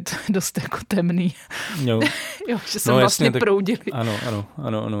vlastně to je dost jako temný. Jo, že se vlastně jasně, proudili.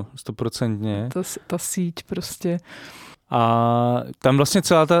 Ano, 100%. Ta síť prostě. A tam vlastně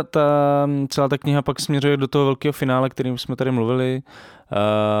celá ta kniha pak směřuje do toho velkého finále, kterým jsme tady mluvili,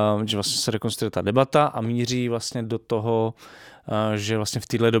 že vlastně se rekonstruuje ta debata a míří vlastně do toho, že vlastně v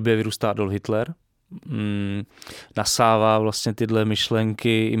téhle době vyrůstá Adolf Hitler, nasává vlastně tyhle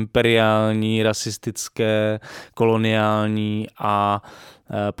myšlenky imperiální, rasistické, koloniální a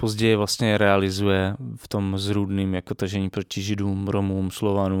později vlastně realizuje v tom zrůdným jako tažení proti Židům, Romům,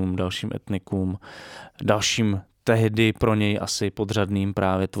 Slovanům, dalším etnikům, dalším tehdy pro něj asi podřadným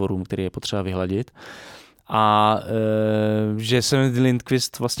právě tvorům, který je potřeba vyhladit. A že Samuel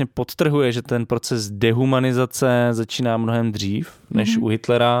Lindqvist vlastně podtrhuje, že ten proces dehumanizace začíná mnohem dřív než u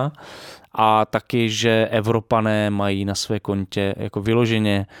Hitlera a taky, že Evropané mají na své kontě jako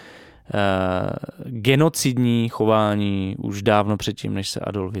vyloženě genocidní chování už dávno předtím, než se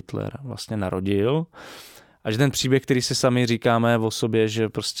Adolf Hitler vlastně narodil. A že ten příběh, který si sami říkáme o sobě, že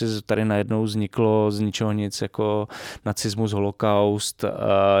prostě tady najednou vzniklo z ničeho nic jako nacismus, holokaust,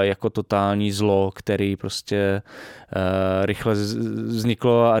 jako totální zlo, který prostě rychle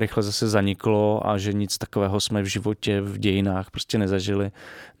vzniklo a rychle zase zaniklo a že nic takového jsme v životě, v dějinách prostě nezažili,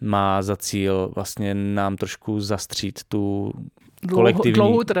 má za cíl vlastně nám trošku zastřít tu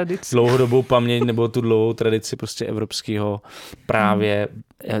kolektivní dlouhodobou paměť nebo tu dlouhou tradici prostě evropského právě.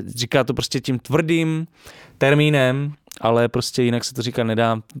 Říká to prostě tím tvrdým termínem ale prostě jinak se to říká,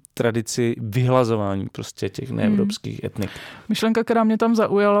 nedá tradici vyhlazování prostě těch neevropských etnik. Myšlenka, která mě tam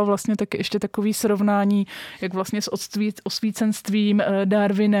zaujala, vlastně taky ještě takový srovnání, jak vlastně s osvícenstvím,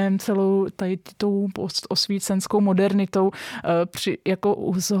 Darwinem, celou tady tou osvícenskou modernitou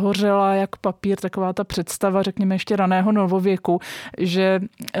jako zhořela jak papír taková ta představa, řekněme ještě raného novověku, že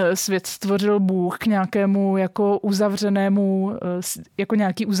svět stvořil Bůh k nějakému jako uzavřenému, jako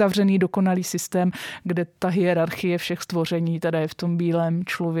nějaký uzavřený dokonalý systém, kde ta hierarchie všech stvoření teda je v tom bílém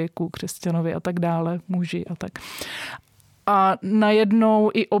člověku, křesťanovi a tak dále, muži a tak. A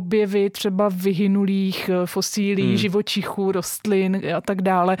najednou i objevy třeba vyhynulých fosílí, živočichů, rostlin a tak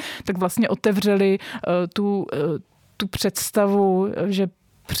dále, tak vlastně otevřeli tu představu, že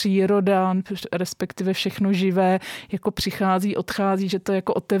příroda, respektive všechno živé, jako přichází, odchází, že to je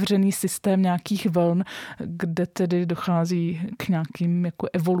jako otevřený systém nějakých vln, kde tedy dochází k nějakým jako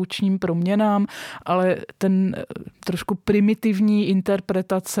evolučním proměnám, ale ten trošku primitivní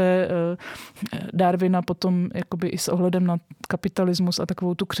interpretace Darwina potom jakoby i s ohledem na kapitalismus a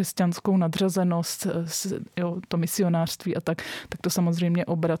takovou tu křesťanskou nadřazenost, to misionářství a tak to samozřejmě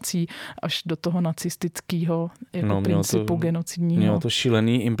obrací až do toho nacistického jako principu genocidního. Mělo to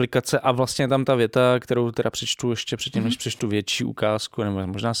šílený implikace a vlastně tam ta věta, kterou teda přečtu ještě předtím, než přečtu větší ukázku, nebo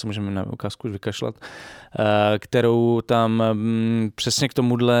možná se můžeme na ukázku už vykašlat, kterou tam přesně k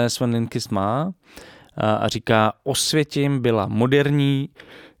tomuhle Sven Lindqvist má a říká, Osvětim byla moderní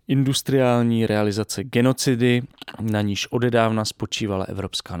industriální realizace genocidy, na níž odedávna spočívala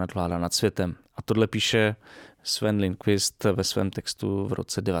evropská nadvláda nad světem. A tohle píše Sven Lindqvist ve svém textu v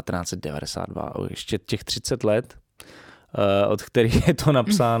roce 1992. Ještě těch 30 let, od kterých je to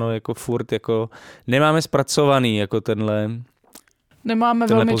napsáno, jako furt, jako nemáme zpracovaný jako tenhle Nemáme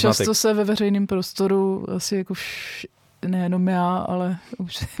velmi poznatek. Často se ve veřejném prostoru asi jako nejenom já, ale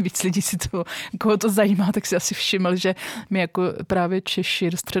už víc lidí si to, koho to zajímá, tak si asi všiml, že my jako právě Češi,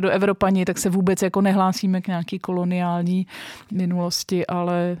 středoevropani, tak se vůbec jako nehlásíme k nějaký koloniální minulosti,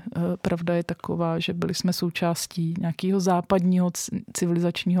 ale pravda je taková, že byli jsme součástí nějakého západního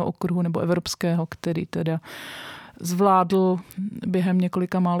civilizačního okruhu nebo evropského, který teda zvládl během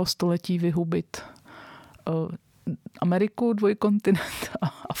několika málo století vyhubit Ameriku, dvojkontinent a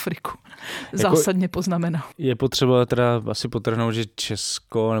Afriku. Zásadně poznamenal. Je potřeba teda asi podtrhnout, že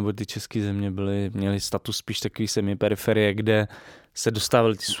Česko nebo ty české země měly status spíš takový semiperiferie, kde se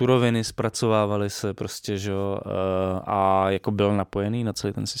dostávaly ty suroviny, zpracovávaly se prostě, že a jako byl napojený na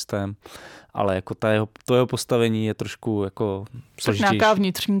celý ten systém, ale jako to jeho postavení je trošku jako složitější. Nějaká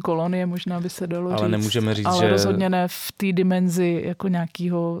vnitřní kolonie možná by se dalo říct. Ale nemůžeme říct, ale že rozhodně ne v té dimenzi jako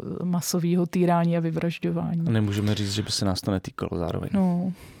nějakého masového týrání a vyvražďování. Nemůžeme říct, že by se nás to netýkalo zároveň.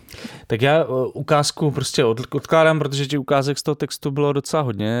 No. Tak já ukázku prostě odkládám, protože těch ukázek z toho textu bylo docela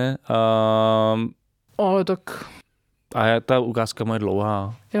hodně. Ale tak... A ta ukázka moje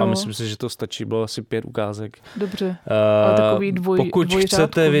dlouhá. Jo. A myslím si, že to stačí, bylo asi 5 ukázek. Dobře, ale takový pokud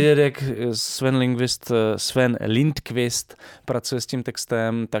chcete vědět, jak Sven Lindqvist pracuje s tím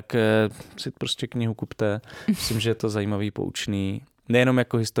textem, tak si prostě knihu kupte. Myslím, že je to zajímavý, poučný. Nejenom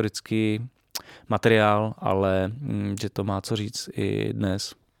jako historický materiál, ale že to má co říct i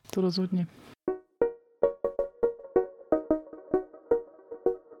dnes. To rozhodně.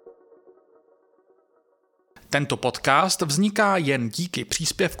 Tento podcast vzniká jen díky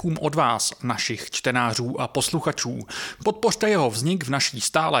příspěvkům od vás, našich čtenářů a posluchačů. Podpořte jeho vznik v naší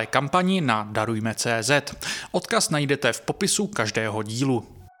stálé kampani na darujme.cz. Odkaz najdete v popisu každého dílu.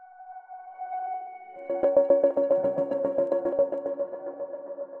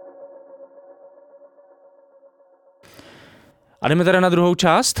 A jdeme teda na druhou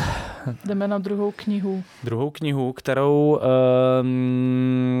část? Jdeme na druhou knihu. Druhou knihu, kterou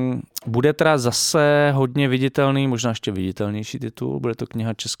bude teda zase hodně viditelný, možná ještě viditelnější titul. Bude to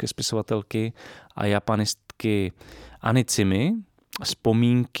kniha české spisovatelky a japanistky Anny Cimi,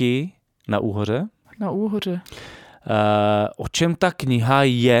 Vzpomínky na úhoře. Na úhoře. O čem ta kniha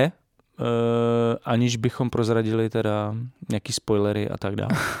je, aniž bychom prozradili teda nějaký spoilery a tak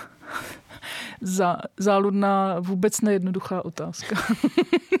dále? Záludná, vůbec nejednoduchá otázka.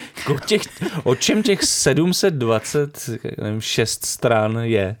 O čem těch 726 stran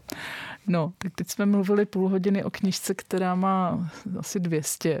je? No, tak teď jsme mluvili půl hodiny o knižce, která má asi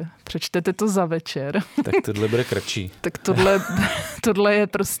 200. Přečtete to za večer. Tak tohle bude kratší. Tak tohle je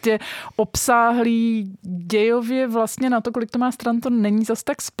prostě obsáhlý dějově vlastně na to, kolik to má stran, to není zas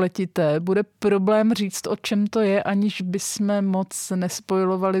tak spletité. Bude problém říct, o čem to je, aniž bychom moc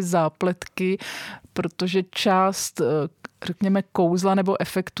nespojilovali zápletky, protože část řekněme, kouzla nebo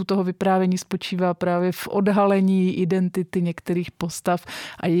efektu toho vyprávění spočívá právě v odhalení identity některých postav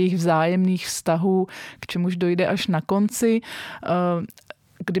a jejich vzájemných vztahů, k čemuž dojde až na konci.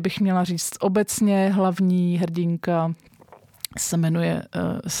 Kdybych měla říct obecně, hlavní hrdinka se jmenuje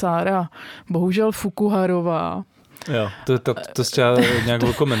Sára, bohužel Fukuharová. Jo, to jsi chtěla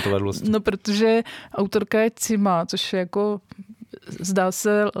nějak komentovat vlastně. No, protože autorka je Cima, což je jako zdá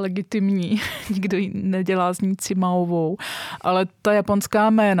se legitimní, nikdo ji nedělá z ní Cimaovou, ale ta japonská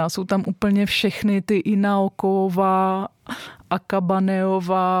jména, jsou tam úplně všechny ty Inaoková,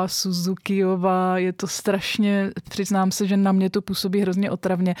 Akabaneová, Suzukiová, je to strašně, přiznám se, že na mě to působí hrozně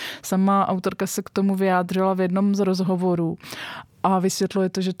otravně. Sama autorka se k tomu vyjádřila v jednom z rozhovorů a vysvětluje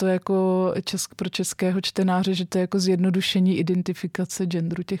to, že to je jako pro českého čtenáře, že to je jako zjednodušení identifikace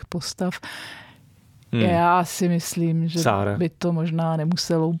genderu těch postav. Já si myslím, že by to možná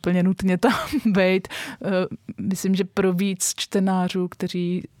nemuselo úplně nutně tam být. Myslím, že pro víc čtenářů,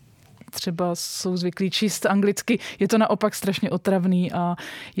 kteří třeba jsou zvyklí číst anglicky, je to naopak strašně otravný a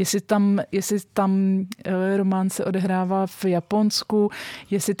jestli tam román se odehrává v Japonsku,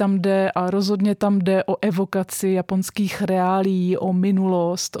 jestli tam jde a rozhodně tam jde o evokaci japonských reálií, o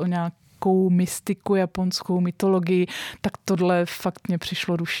minulost, o nějakou mystiku, japonskou mytologii, tak tohle fakt mě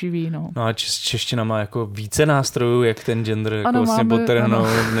přišlo rušivý. No a čeština má jako více nástrojů, jak ten gender jako vlastně podtrhnout.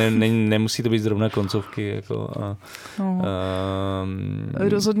 Nemusí to být zrovna koncovky. Jako,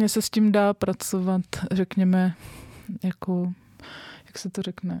 rozhodně se s tím dá pracovat, řekněme, jako, jak se to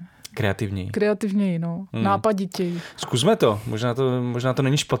řekne? Kreativněji, no. Nápaditěji. Zkusme to. Možná to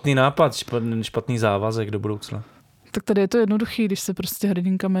není špatný nápad, špatný závazek do budoucna. Tak tady je to jednoduchý, když se prostě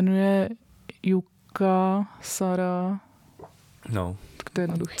hrdinka jmenuje Yuka, Sara. No. Tak to je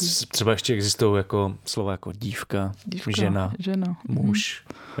jednoduchý. Třeba ještě existují jako slova jako dívka, žena, muž.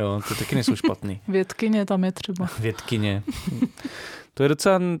 Jo, to taky nejsou špatný. Vědkyně tam je třeba. Vědkyně. To je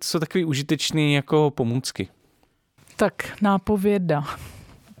docela, jsou takový užitečný jako pomůcky. Tak, nápověda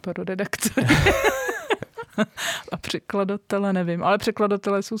pro redaktory. A překladatele nevím, ale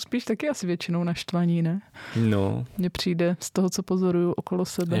překladatelé jsou spíš taky asi většinou naštvaní, ne? No. Mně přijde z toho, co pozoruju okolo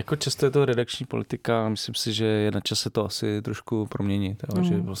sebe. Jako často je to redakční politika, myslím si, že je na čase to asi trošku proměnit,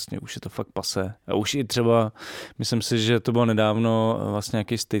 že vlastně už je to fakt pasé. A už i třeba, myslím si, že to bylo nedávno vlastně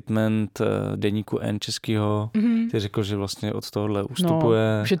nějaký statement deníku N českého, který řekl, že vlastně od tohohle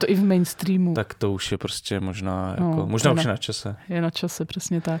ustupuje. No, už je to i v mainstreamu. Tak to už je prostě možná, jako, možná už je na čase. Je na čase,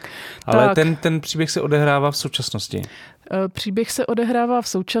 přesně tak. Ale tak. Ten příběh se odehrává v současnosti. Příběh se odehrává v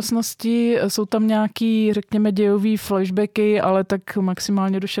současnosti, jsou tam nějaký, řekněme, dějový flashbacky, ale tak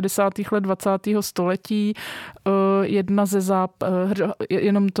maximálně do 60. let 20. století. Jedna ze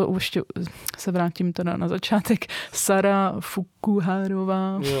jenom to ještě se vrátím teda na začátek, Sara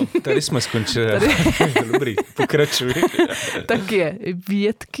Fukuharová. Jo, tady jsme skončili. Dobrý, pokračuj. Tak je,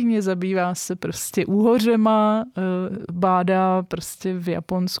 vědkyně, zabývá se prostě úhořema, bádá prostě v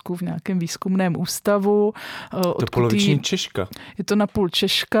Japonsku v nějakém výzkumném ústavu. To poloviční Češka. Je to napůl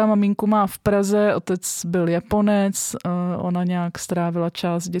Češka, maminku má v Praze, otec byl Japonec, ona nějak strávila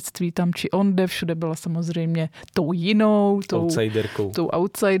část dětství tam či onde, všude byla samozřejmě tou jinou, tou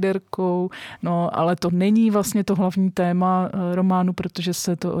outsiderkou, no, ale to není vlastně to hlavní téma románu, protože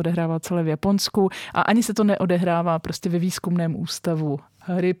se to odehrává celé v Japonsku a ani se to neodehrává prostě ve výzkumném ústavu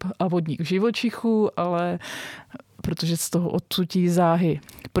ryb a vodních živočichů, ale protože z toho odsutí záhy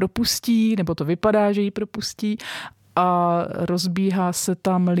propustí, nebo to vypadá, že ji propustí a rozbíhá se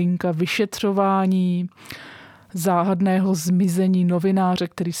tam linka vyšetřování záhadného zmizení novináře,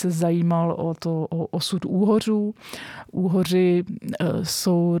 který se zajímal o osud úhořů. Úhoři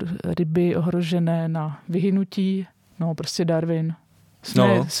jsou ryby ohrožené na vyhynutí, no prostě Darwin.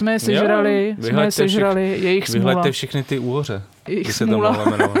 Jsme je sežrali, jejich smůla. Vyhleďte všechny ty úhoře. Jejich smůla.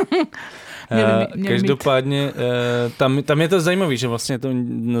 Každopádně tam je to zajímavé, že vlastně to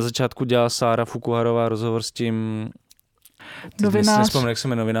na začátku dělá Sára Fukuharová rozhovor s tím novinář. Nespomínám, jak se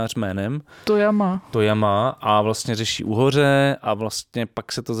jmenuje novinář jménem. Toyama a vlastně řeší úhoře a vlastně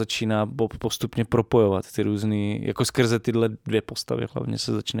pak se to začíná postupně propojovat ty různý, jako skrze tyhle dvě postavy hlavně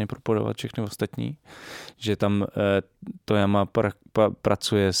se začínají propojovat všechny ostatní. Že tam Toyama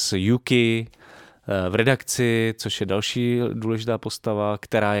pracuje s Yuki v redakci, což je další důležitá postava,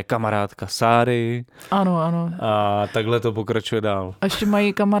 která je kamarádka Sáry. Ano. A takhle to pokračuje dál. A ještě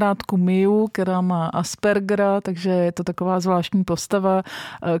mají kamarádku Miu, která má Aspergera, takže je to taková zvláštní postava,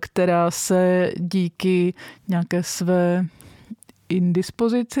 která se díky nějaké své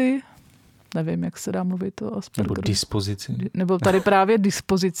indispozici, nevím, jak se dá mluvit o Aspergeru. Nebo dispozici. Nebo tady právě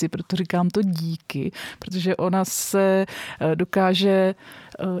dispozici, proto říkám to díky, protože ona se dokáže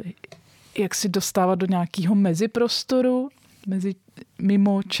jak si dostávat do nějakého meziprostoru,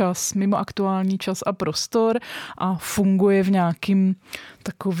 mimo čas, mimo aktuální čas a prostor a funguje v nějakým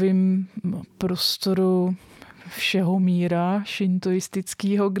takovým prostoru všeho míra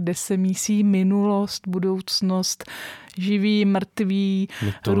šintoistického, kde se mísí minulost, budoucnost, živí, mrtví,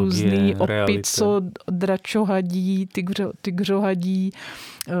 různý opico, dračohadí, tygřohadí,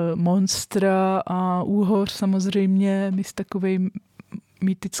 monstra a úhoř samozřejmě, takovej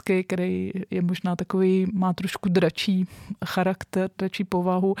mýtický, který je možná takový, má trošku dračí charakter, dračí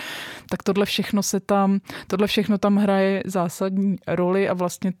povahu, tak tohle všechno tam hraje zásadní roli a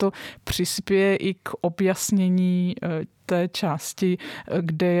vlastně to přispěje i k objasnění té části,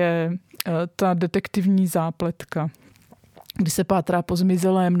 kde je ta detektivní zápletka, kdy se pátrá po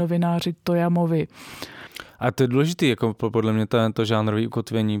zmizelém novináři Toyamovi. A to je důležité, jako podle mě to žánrové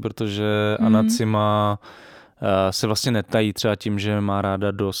ukotvení, protože Anna Cima se vlastně netají třeba tím, že má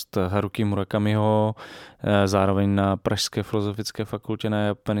ráda dost Haruki Murakamiho, zároveň na Pražské filozofické fakultě na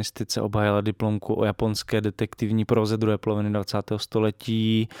japanistice obhájila diplomku o japonské detektivní próze druhé poloviny 20.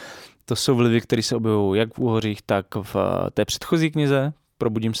 století. To jsou vlivy, které se objevují jak v Úhořích, tak v té předchozí knize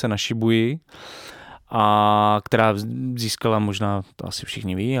Probudím se na Šibuji, a která získala, možná to asi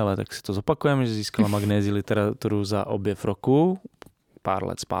všichni ví, ale tak si to zopakujeme, že získala Magnézii literaturu za objev roku pár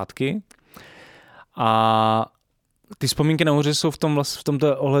let zpátky. A ty vzpomínky na Úhoře jsou v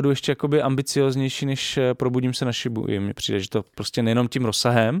tomto ohledu ještě jakoby ambicioznější, než Probudím se na Šibuji. Mně přijde, že to prostě nejenom tím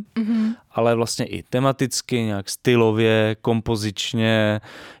rozsahem, ale vlastně i tematicky, nějak stylově, kompozičně,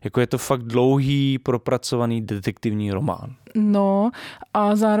 jako je to fakt dlouhý, propracovaný detektivní román. No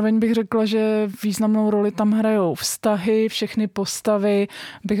a zároveň bych řekla, že významnou roli tam hrajou vztahy, všechny postavy,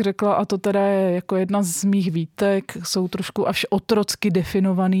 bych řekla, a to teda je jako jedna z mých výtek, jsou trošku až otrocky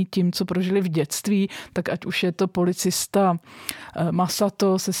definovaný tím, co prožili v dětství, tak ať už je to policista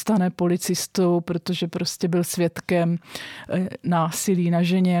Masato se stane policistou, protože prostě byl svědkem násilí na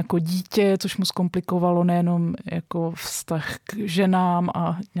ženě jako dítě, což mu zkomplikovalo nejenom jako vztah k ženám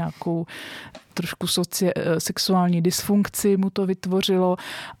a nějakou trošku sexuální dysfunkci mu to vytvořilo,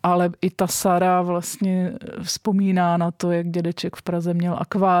 ale i ta Sara vlastně vzpomíná na to, jak dědeček v Praze měl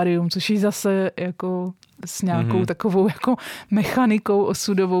akvárium, což jí zase jako s nějakou takovou jako mechanikou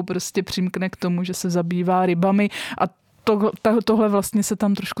osudovou prostě přimkne k tomu, že se zabývá rybami a tohle vlastně se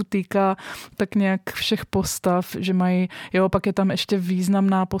tam trošku týká tak nějak všech postav, že mají, pak je tam ještě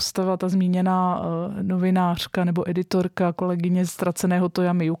významná postava, ta zmíněná novinářka nebo editorka, kolegyně ztraceného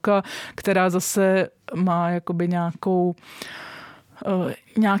Toyami Yuka, která zase má jakoby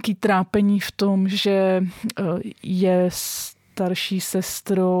nějaký trápení v tom, že je starší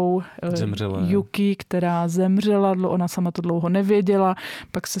sestrou Yuki, která zemřela, ona sama to dlouho nevěděla,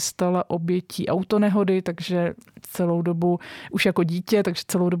 pak se stala obětí autonehody, takže celou dobu, už jako dítě, takže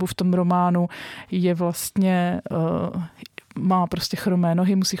celou dobu v tom románu je vlastně má prostě chromé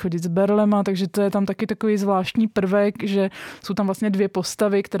nohy, musí chodit s berlema, takže to je tam taky takový zvláštní prvek, že jsou tam vlastně dvě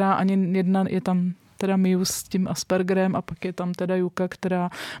postavy, která ani jedna je tam teda Miu s tím Aspergerem a pak je tam teda Yuka, která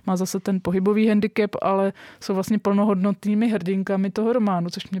má zase ten pohybový handicap, ale jsou vlastně plnohodnotnými hrdinkami toho románu,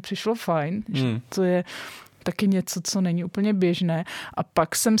 což mě přišlo fajn, že to je taky něco, co není úplně běžné. A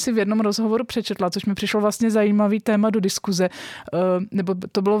pak jsem si v jednom rozhovoru přečetla, což mi přišlo vlastně zajímavý téma do diskuze, nebo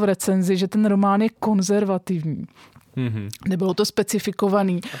to bylo v recenzi, že ten román je konzervativní. Nebylo to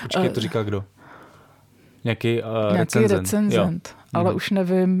specifikovaný. A počkej, to říkal kdo? Nějaký recenzent. Ale už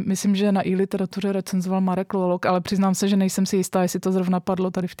nevím, myslím, že na i-literatuře recenzoval Marek Lolok, ale přiznám se, že nejsem si jistá, jestli to zrovna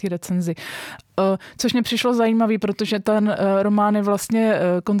padlo tady v té recenzi. Což mě přišlo zajímavý, protože ten román je vlastně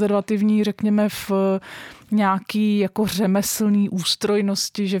konzervativní, řekněme, v nějaký jako řemeslný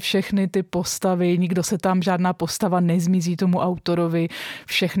ústrojnosti, že všechny ty postavy, nikdo se tam, žádná postava nezmizí tomu autorovi,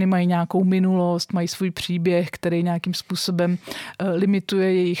 všechny mají nějakou minulost, mají svůj příběh, který nějakým způsobem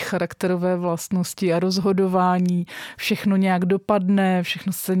limituje jejich charakterové vlastnosti a rozhodování, všechno nějak dopadne,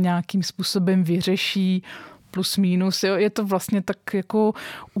 všechno se nějakým způsobem vyřeší, plus minus. Jo. Je to vlastně tak jako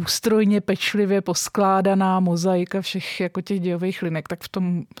ústrojně pečlivě poskládaná mozaika všech jako těch dějových linek, tak v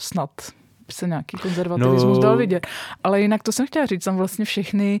tom snad se nějaký konzervativismus dal vidět. Ale jinak to jsem chtěla říct, tam vlastně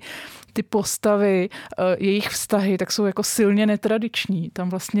všechny ty postavy, jejich vztahy, tak jsou jako silně netradiční. Tam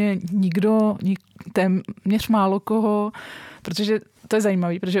vlastně téměř málo koho, protože to je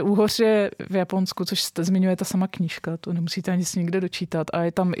zajímavý, protože Úhoř je v Japonsku, což zmiňuje ta sama knížka, to nemusíte ani si nikde dočítat. A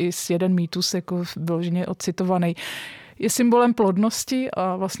je tam i jeden mýtus jako vyloženě odcitovaný. Je symbolem plodnosti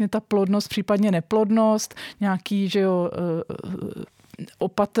a vlastně ta plodnost, případně neplodnost, nějaký, že jo,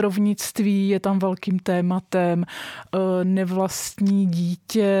 opatrovnictví je tam velkým tématem, nevlastní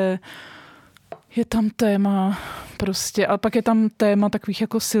dítě, Je tam téma prostě, a pak je tam téma takových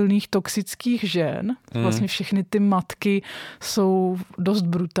jako silných toxických žen. Vlastně všechny ty matky jsou dost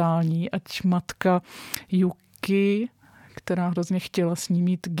brutální, ať matka Yuki, která hrozně chtěla s ní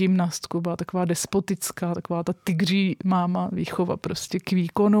mít gymnastku, byla taková despotická, taková ta tygří máma výchova prostě k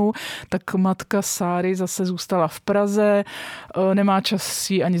výkonu, tak matka Sáry zase zůstala v Praze, nemá čas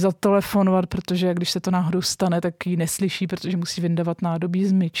si ani zatelefonovat, protože když se to náhodou stane, tak ji neslyší, protože musí vyndavat nádobí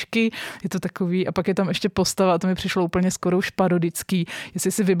z myčky. Je to takový, a pak je tam ještě postava, a to mi přišlo úplně skoro už parodický.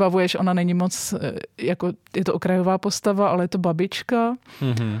 Jestli si vybavuješ, ona není moc, jako je to okrajová postava, ale je to babička,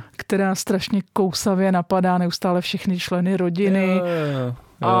 která strašně kousavě napadá neustále všechny členy rodiny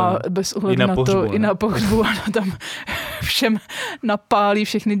a bez ohledu na to i na pohřbu, ano, tam všem napálí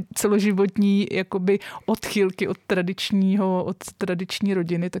všechny celoživotní jakoby odchylky od tradiční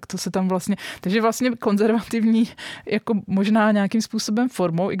rodiny, tak to se tam vlastně, takže vlastně konzervativní jako možná nějakým způsobem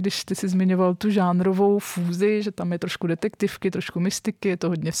formou, i když ty si zmiňoval tu žánrovou fúzi, že tam je trošku detektivky, trošku mystiky, je to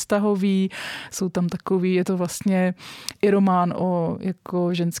hodně vztahový, jsou tam takový, je to vlastně i román o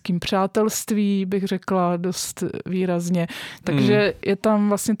jako ženským přátelství, bych řekla dost výrazně, takže je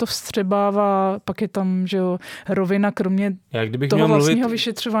tam vlastně to vstřebává, pak je tam, že jo, rovina, kromě toho vlastního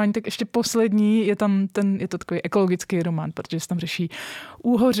vyšetřování, tak ještě poslední je tam je to takový ekologický román, protože se tam řeší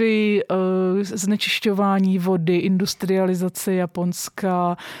úhoří, znečišťování vody, industrializace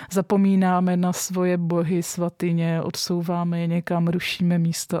Japonska, zapomínáme na svoje bohy, svatyně, odsouváme je někam, rušíme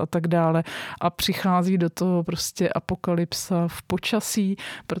místa a tak dále. A přichází do toho prostě apokalypsa v počasí,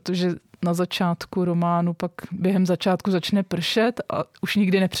 protože na začátku románu, pak během začátku začne pršet a už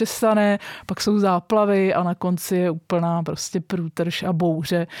nikdy nepřestane, pak jsou záplavy a na konci je úplná prostě průtrž a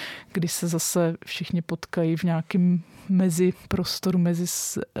bouře, kdy se zase všichni potkají v nějakém prostoru mezi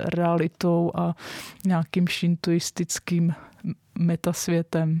realitou a nějakým šintoistickým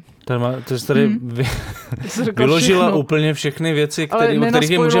metasvětem. To jsi tady vyložila všechno. Úplně všechny věci, o kterých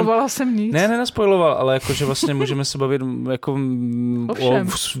je můžeme... jsem nic. Ne, nenaspoiloval, ale jakože vlastně můžeme se bavit jako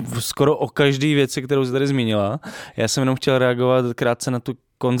skoro o každý věci, kterou jsi tady zmínila. Já jsem jenom chtěl reagovat krátce na tu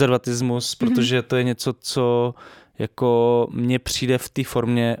konzervatismus, protože to je něco, co jako mně přijde v té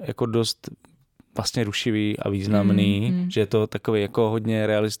formě jako dost vlastně rušivý a významný, že je to takový jako hodně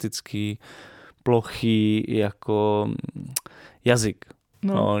realistický, plochý jako jazyk.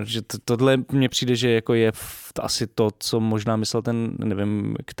 No, že tohle mně přijde, že jako je asi to, co možná myslel ten,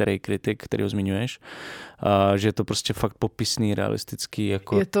 nevím, který kritik, který ho zmiňuješ, že je to prostě fakt popisný, realistický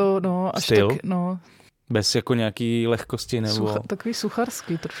jako je to, no, až styl, tak, no. Bez jako nějaký lehkosti nebo... Takový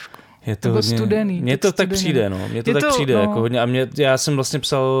sucharský trošku. Je to hodně, studený. Mně to tak přijde, no. Mně to tak přijde, no. Jako hodně. A já jsem vlastně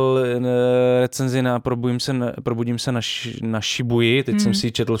psal recenzi na Probudím se na Shibuji, teď jsem si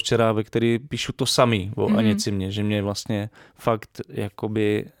ji četl včera, ve který píšu to samý o Aněcimě, že mě vlastně fakt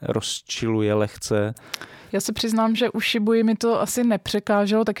jakoby rozčiluje lehce. Já se přiznám, že u Shibuji mi to asi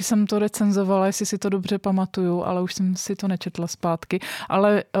nepřekáželo, taky jsem to recenzovala, jestli si to dobře pamatuju, ale už jsem si to nečetla zpátky.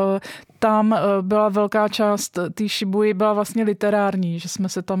 Ale tam byla velká část té Shibuji byla vlastně literární, že jsme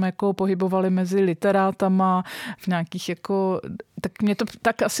se tam jako pohybovali mezi literátama v nějakých jako... Tak mě to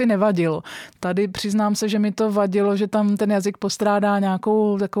tak asi nevadilo. Tady přiznám se, že mi to vadilo, že tam ten jazyk postrádá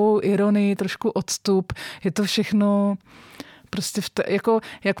nějakou takovou ironii, trošku odstup. Je to všechno... Prostě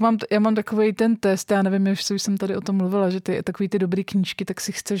já mám takovej ten test, já nevím, už jsem tady o tom mluvila, že takový ty dobrý knížky, tak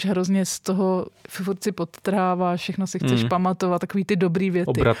si chceš hrozně z toho, furt si podtráváš, všechno si chceš pamatovat, takový ty dobrý věty.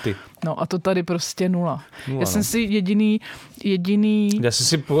 Obraty. No a to tady prostě nula. Já jsem si jediný... Já jsem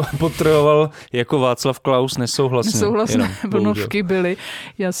si potrhoval jako Václav Klaus nesouhlasné vlnovky byly.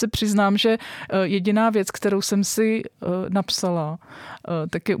 Já se přiznám, že jediná věc, kterou jsem si napsala,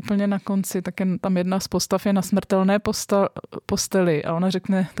 tak je úplně na konci, tak je tam jedna z postav je na smrtelné posteli a ona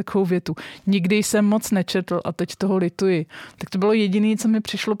řekne takovou větu. Nikdy jsem moc nečetl a teď toho lituji. Tak to bylo jediné, co mi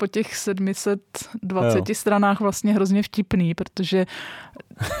přišlo po těch 720 stranách vlastně hrozně vtipný, protože...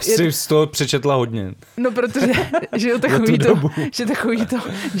 Jsi z toho přečetla hodně. No, protože že takový to,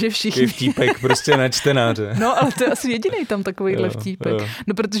 že všichni... Vtípek prostě na čtenáře. No, ale to je asi jedinej tam takovýhle vtípek.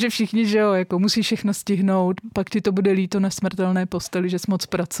 No, protože všichni, že jo, jako musí všechno stihnout, pak ti to bude líto na smrtelné posteli, že jsi moc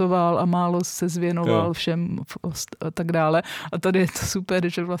pracoval a málo se zvěnoval všem a tak dále. A tady je to super,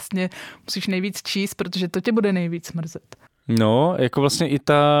 že vlastně musíš nejvíc číst, protože to tě bude nejvíc mrzet. No, jako vlastně i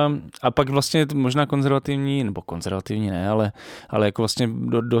a pak vlastně možná konzervativní ne, ale jako vlastně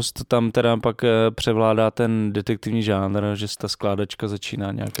dost tam teda pak převládá ten detektivní žánr, že ta skládačka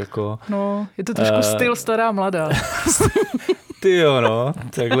začíná nějak jako... No, je to trošku styl stará mladá. Ty jo, no,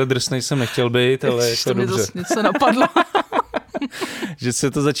 takhle drsnej jsem nechtěl být, ale jako dobře. To mi něco napadlo. že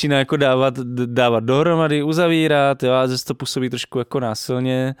se to začíná jako dávat dohromady, uzavírat, jo, a zase to působí trošku jako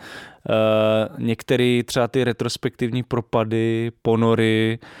násilně. Některé třeba ty retrospektivní propady,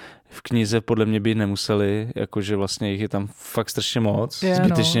 ponory v knize podle mě být nemuseli, jakože vlastně jich je tam fakt strašně moc,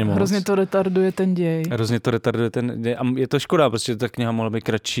 zbytečně moc. Hrozně to retarduje ten děj. A je to škoda, protože ta kniha mohla být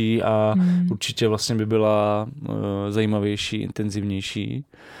kratší a určitě vlastně by byla zajímavější, intenzivnější.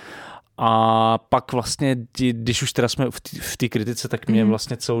 A pak vlastně, když už teda jsme v té kritice, tak mě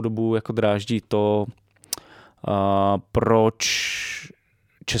vlastně celou dobu jako dráždí to, proč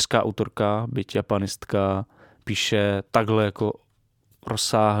česká autorka, byť japanistka, píše takhle jako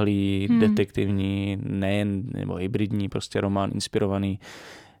rozsáhlý, detektivní, nejen nebo hybridní prostě román inspirovaný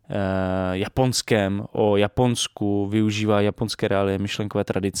Japonskem, o Japonsku, využívá japonské reálie, myšlenkové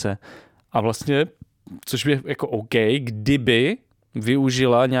tradice a vlastně, což je jako OK, kdyby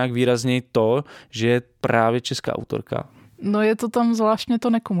využila nějak výrazněji to, že je právě česká autorka. No je to tam zvláštně, to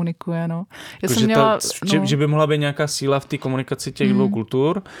nekomunikuje, no. Že by mohla být nějaká síla v té komunikaci těch dvou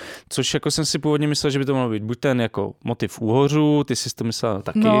kultur, což jako jsem si původně myslel, že by to mohlo být buď ten jako motiv úhořů, ty jsi to myslela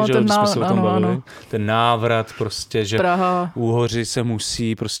taky, že jsme se o tom bavili. Ano. Ten návrat prostě, že Praha. Úhoři se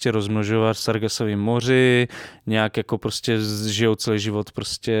musí prostě rozmnožovat v Sargasovém moři, nějak jako prostě žijou celý život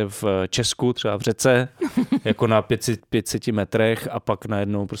prostě v Česku, třeba v řece, jako na 500 metrech a pak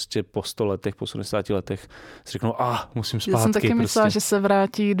najednou prostě po 100 letech, po 70 letech si řeknou, musím zpátky. Já jsem taky myslela, prostě. že se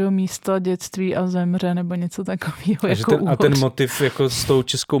vrátí do místa dětství a zemře, nebo něco takového jako a ten motiv jako s tou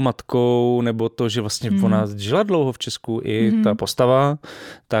českou matkou, nebo to, že vlastně ona žila dlouho v Česku, i ta postava,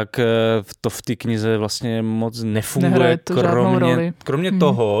 tak to v té knize vlastně moc nefunguje, kromě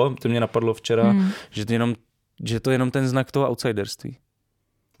toho, to mě napadlo včera, že to je jenom ten znak toho outsiderství.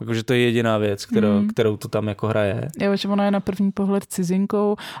 Jakože to je jediná věc, kterou to tam jako hraje. Jo, že ona je na první pohled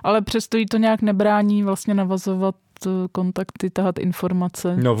cizinkou, ale přesto jí to nějak nebrání vlastně navazovat kontakty, tahat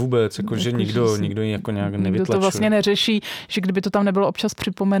informace. No vůbec, jakože nikdo ji jako nějak nevytlačuje. Nikdo to vlastně neřeší, že kdyby to tam nebylo občas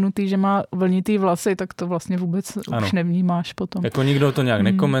připomenutý, že má vlnitý vlasy, tak to vlastně vůbec už nevnímáš potom. Jako nikdo to nějak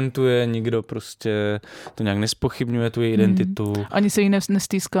nekomentuje, nikdo prostě to nějak nespochybňuje tu její identitu. Ani se jí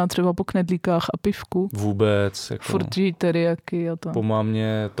nestýská třeba po knedlíkách a pivku. Vůbec. Jako furt žijí teriaky a to. Po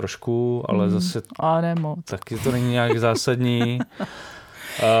mámě trošku, ale zase a ne moc. Taky to není nějak zásadní.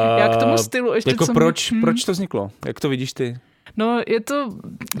 Já k tomu stylu ještě jako proč to vzniklo? Jak to vidíš ty? No je to...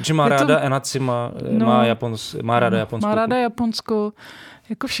 Že má ráda Enaci, má ráda Japonsko. Má ráda Japonsko.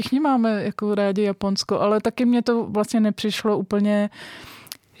 Jako všichni máme jako rádi Japonsko, ale taky mě to vlastně nepřišlo úplně...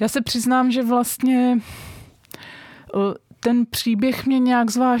 Já se přiznám, že vlastně... Ten příběh mě nějak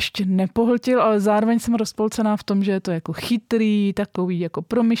zvlášť nepohltil, ale zároveň jsem rozpolcená v tom, že je to jako chytrý, takový jako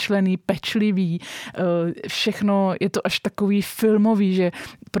promyšlený, pečlivý. Všechno je to až takový filmový, že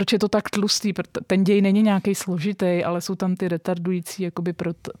proč je to tak tlustý. Ten děj není nějaký složitý, ale jsou tam ty retardující jakoby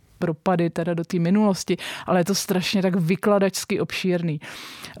propady teda do té minulosti, ale je to strašně tak vykladačsky obšírný.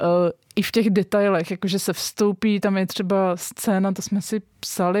 I v těch detailech, jakože se vstoupí, tam je třeba scéna, to jsme si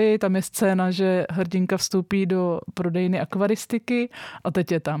psali, tam je scéna, že hrdinka vstoupí do prodejny akvaristiky a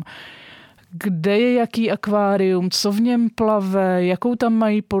teď je tam kde je jaký akvárium, co v něm plave, jakou tam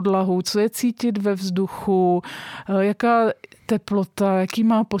mají podlahu, co je cítit ve vzduchu, jaká teplota, jaký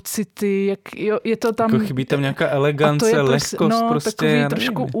má pocity, je to tam... Jako chybí tam nějaká elegance, lehkost prostě. Takový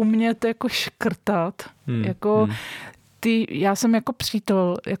trošku umět jako škrtat. Já jsem jako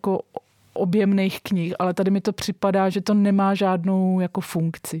přítel jako objemných knih, ale tady mi to připadá, že to nemá žádnou jako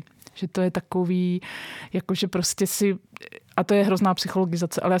funkci. Že to je takový, jakože prostě si... A to je hrozná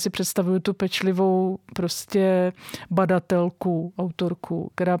psychologizace, ale já si představuju tu pečlivou prostě badatelku,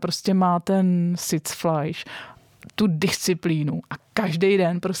 autorku, která prostě má ten Sitzfleisch, tu disciplínu a každý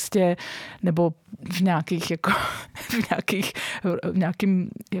den prostě, nebo v nějakým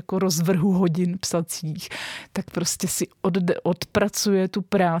jako rozvrhu hodin psacích, tak prostě si odpracuje tu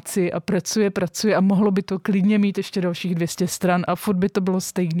práci a pracuje a mohlo by to klidně mít ještě dalších 200 stran a furt by to bylo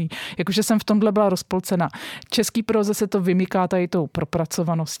stejný. Jakože jsem v tomhle byla rozpolcená. Český proze se to vymyká tady tou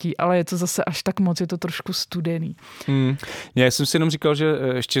propracovaností, ale je to zase až tak moc, je to trošku studený. Já jsem si jenom říkal, že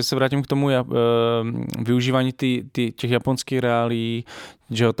ještě se vrátím k tomu využívání těch japonských reálí,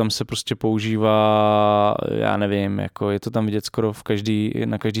 že tam se prostě používá, já nevím, jako je to tam vidět skoro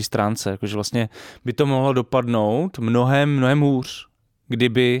na každý stránce, jakože vlastně by to mohlo dopadnout mnohem hůř,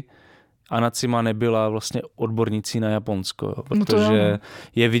 kdyby Anacima nebyla vlastně odbornicí na Japonsko, protože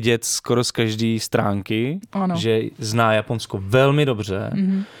je vidět skoro z každé stránky, že zná Japonsko velmi dobře,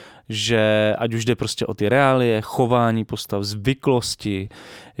 že ať už jde prostě o ty reálie, chování postav, zvyklosti,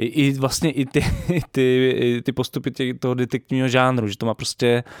 i vlastně i ty postupy toho detektivního žánru, že to má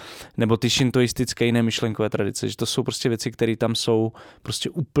prostě, nebo ty šintoistické jiné myšlenkové tradice, že to jsou prostě věci, které tam jsou prostě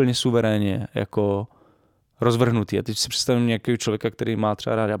úplně suverénně jako rozvrhnutý. A teď si představím nějakého člověka, který má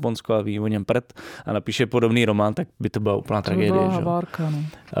třeba rád Japonsko a ví o něm prd a napíše podobný román, tak by to byla úplná tragédie. To by byla havárka, no.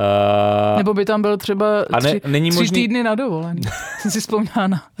 Nebo by tam byl třeba tři týdny na dovolený. Jsem si vzpomněla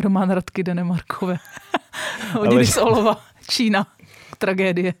na román Radky Denemarkové. Hodiny z olova, Čína,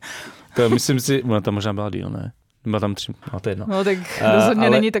 tragédie. To myslím si, tam možná byla díl, ne? Byla tam 3, to je jedno. No tak rozhodně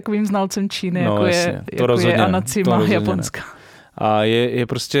není takovým znalcem Číny, jako je Anacima Japonska. Ne. A je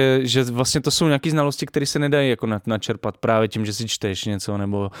prostě, že vlastně to jsou nějaké znalosti, které se nedají jako načerpat právě tím, že si čteš něco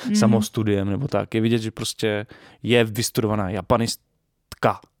nebo samostudiem nebo tak. Je vidět, že prostě je vystudovaná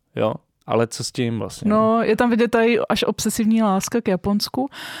japanistka, jo? Ale co s tím vlastně? No, je tam vidět tady až obsesivní láska k Japonsku,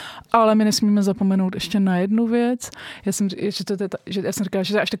 ale my nesmíme zapomenout ještě na jednu věc. Já jsem říkala,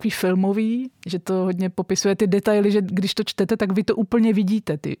 že to je až takový filmový, že to hodně popisuje ty detaily, že když to čtete, tak vy to úplně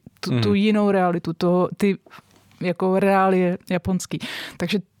vidíte, tu jinou realitu, ty jako reálie japonský.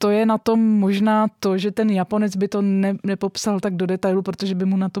 Takže to je na tom možná to, že ten Japonec by to nepopsal tak do detailu, protože by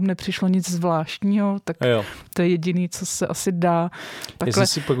mu na tom nepřišlo nic zvláštního, tak to je jediný, co se asi dá. Takhle. Já jsem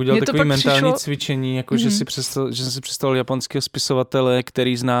si pak udělal takový mentální cvičení, jako že jsem si představil japonského spisovatele,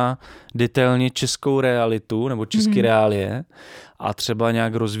 který zná detailně českou realitu, nebo český reálie a třeba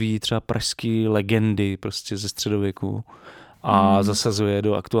nějak rozvíjí třeba pražský legendy prostě ze středověku a zasazuje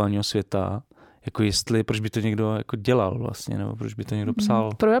do aktuálního světa. Jako proč by to někdo jako dělal vlastně, nebo proč by to někdo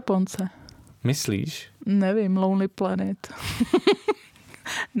psal? Pro Japonce. Myslíš? Nevím, Lonely Planet.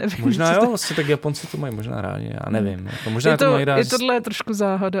 Nevím, možná jo, vlastně tak Japonci to mají možná rádi, já nevím. Možná to mají rád. Je tohle trošku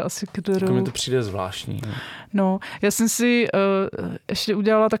záhada asi, kterou... mi to přijde zvláštní. No, já jsem si ještě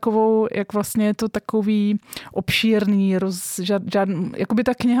udělala takovou, jak vlastně je to takový obšírný, jakoby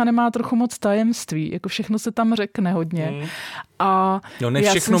ta kniha nemá trochu moc tajemství, jako všechno se tam řekne hodně. A ne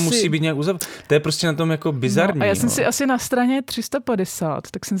všechno musí být nějak uzavřené. To je prostě na tom jako bizarní. No, a já jsem si asi na straně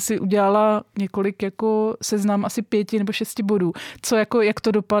 350, tak jsem si udělala několik jako seznam asi 5 nebo 6 bodů, co jako, jak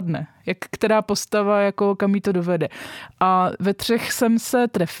to dopadne, která postava, jako kam jí to dovede. A ve 3 jsem se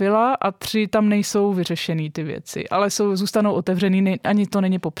trefila a 3 tam nejsou vyřešený ty věci, ale zůstanou otevřený, ani to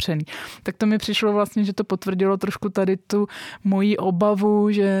není popřený. Tak to mi přišlo vlastně, že to potvrdilo trošku tady tu moji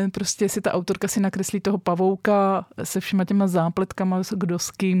obavu, že prostě si ta autorka si nakreslí toho pavouka se všema těma zápletkama, kdo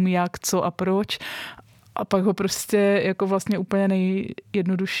s kým, jak, co a proč. A pak ho prostě jako vlastně úplně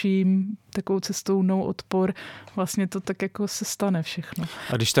nejjednodušším takovou cestou no odpor, vlastně to tak jako se stane všechno.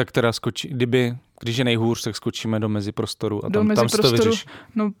 A když tak teda když je nejhůř, tak skočíme do meziprostoru a tam si to vyřeš,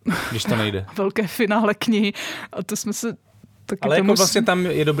 když to nejde. Velké finále knihy a to jsme se taky ale jako vlastně tam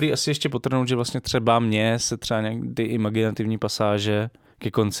je dobrý asi ještě potrhnout, že vlastně třeba mně se třeba nějak ty imaginativní pasáže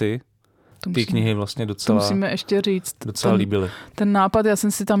ke konci ty knihy vlastně docela, to musíme ještě říct, docela líbily. Ten nápad, já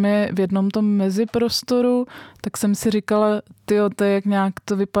jsem si tam v jednom tom meziprostoru, tak jsem si říkala,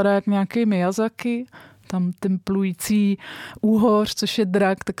 to vypadá jak nějaký Miyazaki, tam ten plující úhoř, což je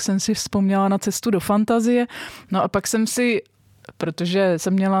drak, tak jsem si vzpomněla na Cestu do fantazie. No a pak jsem si, protože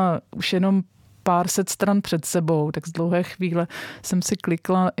jsem měla už jenom pár set stran před sebou, tak z dlouhé chvíle jsem si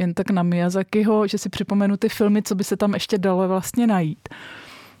klikla jen tak na Miyazakiho, že si připomenu ty filmy, co by se tam ještě dalo vlastně najít.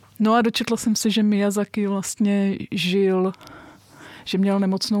 No a dočetla jsem si, že Miyazaki vlastně žil, že měl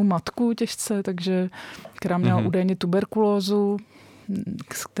nemocnou matku těžce, která měla údajně tuberkulózu,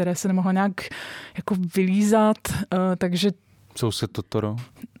 z které se nemohla nějak jako vylízat, takže Soused Totoro.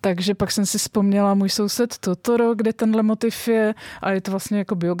 Takže pak jsem si vzpomněla Můj soused Totoro, kde tenhle motiv je a je to vlastně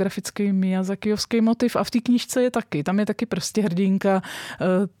jako biografický Miyazakijovský motiv a v té knížce je taky. Tam je taky prostě hrdinka,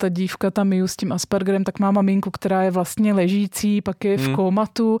 ta dívka, ta Miu s tím Aspergerem, tak má maminku, která je vlastně ležící, pak je v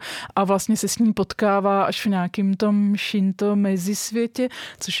kómatu a vlastně se s ní potkává až v nějakým tom Shinto mezisvětě,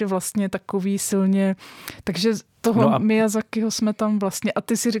 což je vlastně takový silně, takže toho Miyazakiho jsme tam vlastně, a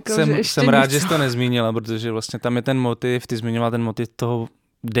ty si říkal, že ještě jsem rád, něco. že jsi to nezmínila, protože vlastně tam je ten motiv, ty zmiňovala ten motiv toho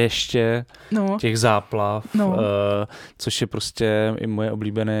deště, těch záplav, což je prostě i moje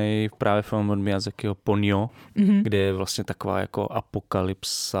oblíbený právě film od Miyazakiho Ponyo, kde je vlastně taková jako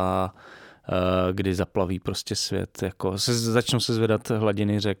apokalypsa, kdy zaplaví prostě svět, jako začnou se zvedat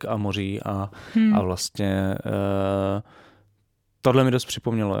hladiny řek a moří a vlastně tohle mi dost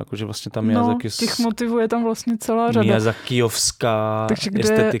připomnělo, jakože vlastně tam Miyazaki... těch motivů je tam vlastně celá řada. Miyazakijovská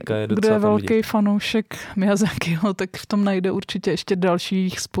estetika je docela kdo je velký vidět. Fanoušek Miyazakiho, tak v tom najde určitě ještě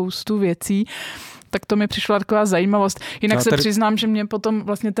dalších spoustu věcí. Tak to mi přišla taková zajímavost. Jinak No, se přiznám, že mě potom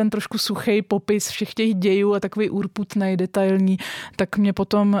vlastně ten trošku suchý popis všech těch dějů a takový urputnej, detailní, tak mě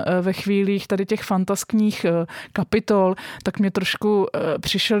potom ve chvílích tady těch fantaskních kapitol, tak mě trošku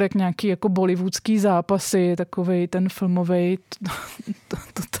přišel jak nějaký jako bollywoodský zápasy, takovej ten filmovej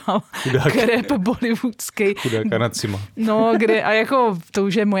total krep bollywoodský. Chudáka nad Cima. No, kde, a jako to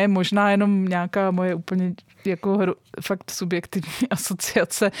už je moje možná jenom nějaká moje úplně jako fakt subjektivní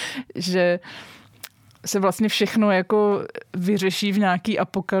asociace, že se vlastně všechno jako vyřeší v nějaký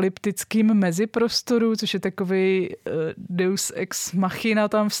apokalyptickým meziprostoru, což je takový deus ex machina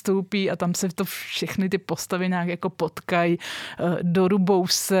tam vstoupí a tam se to všechny ty postavy nějak jako potkají, dorubou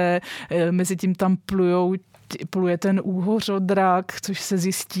se, mezi tím tam pluje ten úhořodrak, což se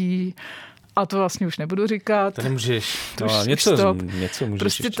zjistí. A to vlastně už nebudu říkat. To nemůžeš. Něco můžeš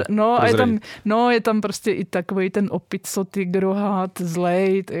prostě ještě je tam prostě i takovej ten opico, tygrohat,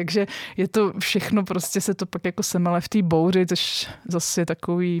 zlej, takže je to všechno, prostě se to pak jako semele v té bouři, což zase je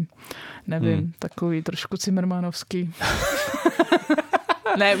takový, nevím, takový trošku cimrmanovský.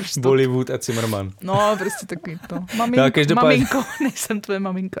 Ne, už to. Bollywood a Zimmerman. No, prostě takový to. Maminko, nejsem tvoje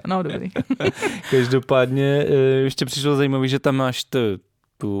maminka. No, dobrý. Každopádně ještě přišlo zajímavé, že tam máš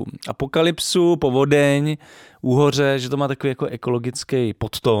tu apokalypsu, povodeň, úhoře, že to má takový jako ekologický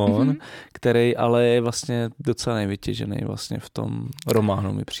podtón, který ale je vlastně docela nejvytěžený vlastně v tom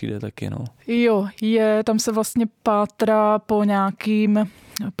románu mi přijde taky, no. Jo, tam se vlastně pátrá po nějakým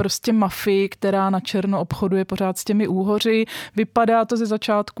prostě mafii, která na černo obchoduje pořád s těmi úhoři. Vypadá to ze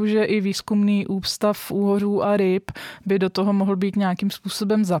začátku, že i výzkumný ústav úhořů a ryb by do toho mohl být nějakým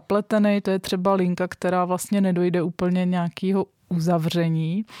způsobem zapletený. To je třeba linka, která vlastně nedojde úplně nějakého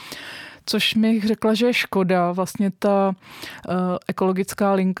uzavření. Což mi řekla, že je škoda. Vlastně ta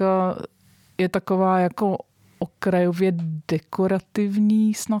ekologická linka je taková jako okrajově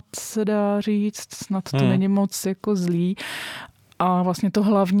dekorativní, snad se dá říct, snad to není moc jako zlý. A vlastně to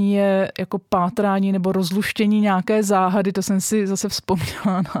hlavní je jako pátrání nebo rozluštění nějaké záhady. To jsem si zase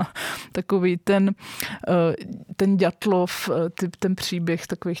vzpomněla na takový ten Ďatlov, ten příběh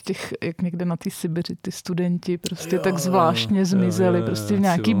takových těch, jak někde na té Sibiři ty studenti prostě tak zvláštně zmizeli prostě v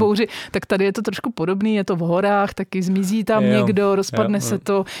nějaký bouři. Tak tady je to trošku podobný, je to v horách, taky zmizí tam někdo, rozpadne se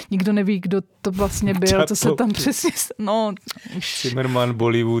to, nikdo neví, kdo to vlastně byl, co se tam přesně... No, Zimmerman,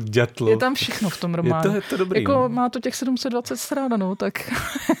 Bollywood, Ďatlov. Je tam všechno v tom románu. Je to dobrý. Jako má to těch 720 strán, no, tak...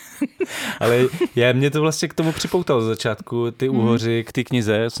 Ale mě to vlastně k tomu připoutalo z začátku, ty úhoři k té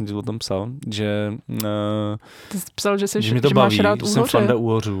knize, jsem ti o tom psal, že... Ty jsi psal, že mě to že baví, máš rád úhoře. Jsem fanda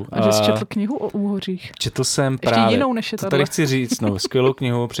úhořů. A že jsi četl knihu o úhořích. Četl jsem ještě právě. Jinou než je to tady chci říct, skvělou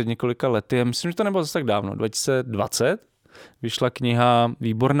knihu před několika lety. Já myslím, že to nebylo zase tak dávno, 2020. Vyšla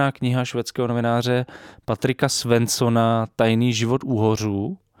výborná kniha švédského novináře Patrika Svenssona Tajný život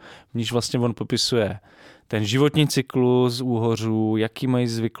úhořů, v níž vlastně on popisuje ten životní cyklus úhořů, jaký mají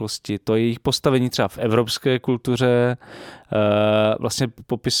zvyklosti, to je jejich postavení třeba v evropské kultuře, vlastně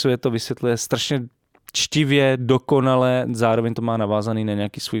popisuje to, vysvětluje strašně čtivě, dokonale, zároveň to má navázaný na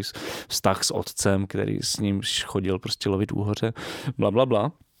nějaký svůj vztah s otcem, který s ním chodil prostě lovit úhoře,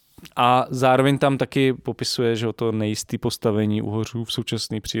 blablabla. A zároveň tam taky popisuje, že to nejistý postavení úhořů v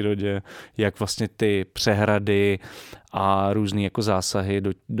současné přírodě, jak vlastně ty přehrady a různý jako zásahy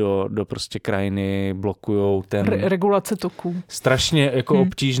do prostě krajiny blokujou ten... regulace toků. Strašně jako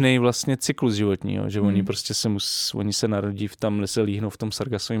obtížný vlastně cyklus životního, že oni prostě oni se narodí tam se líhnou v tom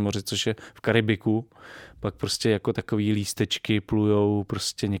Sargasovém moři, což je v Karibiku, pak prostě jako takový lístečky plujou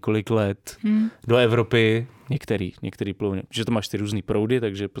prostě několik let do Evropy, některý plujou, že to máš ty různý proudy,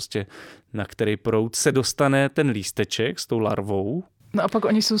 takže prostě na který proud se dostane ten lísteček s tou larvou. No a pak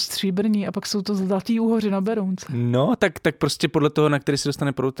oni jsou stříbrní a pak jsou to zlatý úhoři na Berounce. No, tak prostě podle toho, na který se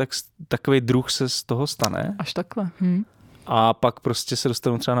dostane proud, tak takový druh se z toho stane. Až takhle. A pak prostě se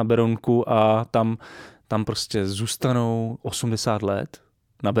dostanou třeba na Berounku a tam prostě zůstanou 80 let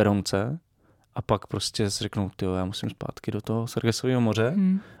na Berounce a pak prostě si řeknou, tyjo, já musím zpátky do toho Sargasového moře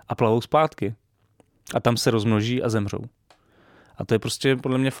a plavou zpátky. A tam se rozmnoží a zemřou. A to je prostě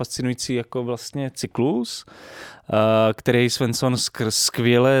podle mě fascinující jako vlastně cyklus, který Svensson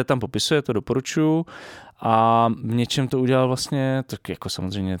skvěle tam popisuje, to doporučuji. A v něčem to udělal vlastně, tak jako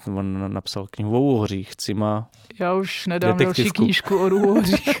samozřejmě on napsal knihu o úhořích, Cima. Já už nedám další knížku o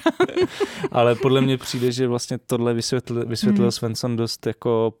úhořích. Ale podle mě přijde, že vlastně tohle vysvětlil Svensson dost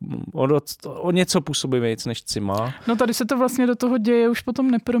jako o něco působivějc než Cima. No tady se to vlastně do toho děje už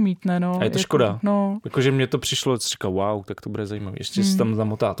potom nepromítne. No. A je to škoda. No. Jakože mě to přišlo, říkal, wow, tak to bude zajímavé. Ještě se tam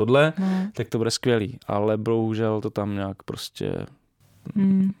zamotá tohle, tak to bude skvělý. Ale bohužel to tam nějak prostě...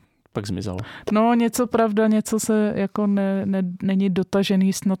 pak zmizelo. No, něco pravda, něco se jako není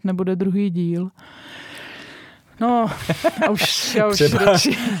dotažený, snad nebude druhý díl. No,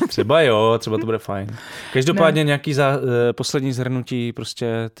 třeba to bude fajn. Každopádně nějaký poslední zhrnutí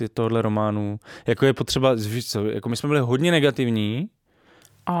prostě tohohle románu. Jako je potřeba, víš co, jako my jsme byli hodně negativní,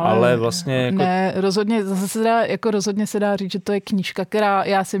 ale vlastně jako... Ne, rozhodně se dá říct, že to je knížka, která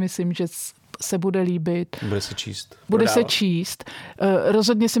já si myslím, že se bude líbit. Bude se číst. Bude se číst.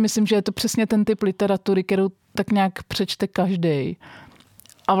 Rozhodně si myslím, že je to přesně ten typ literatury, kterou tak nějak přečte každej.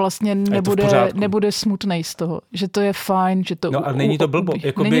 A vlastně nebude smutnej z toho, že to je fajn, že to... No a není to blbost.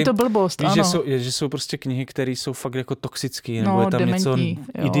 Není to blbost, víš, ano. Že jsou prostě knihy, které jsou fakt jako toxický, nebo je tam dementní,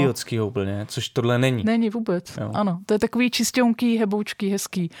 něco idiotského úplně, což tohle není. Není vůbec, jo. Ano. To je takový čistěnký, heboučký,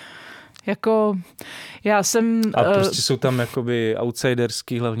 hezký. Jako, já jsem... A prostě jsou tam jakoby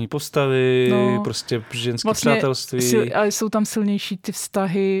outsiderský hlavní postavy, prostě ženské vlastně přátelství. Ale jsou tam silnější ty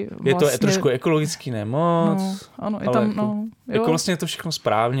vztahy. Je to trošku ekologický, ne moc. No, ano, je tam, jako vlastně je to všechno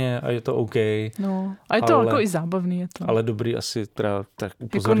správně a je to OK. No, a je to jako i zábavný. Je to. Ale dobrý asi teda tak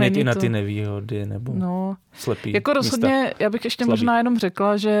upozornit jako i na ty nevýhody nebo slepý jako rozhodně, místa. Já bych ještě možná jenom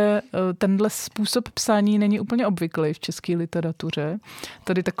řekla, že tenhle způsob psání není úplně obvyklý v české literatuře.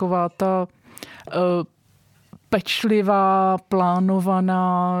 Tady taková ta pečlivá,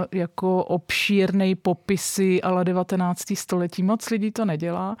 plánovaná, jako obšírnej popisy ale 19. století. Moc lidí to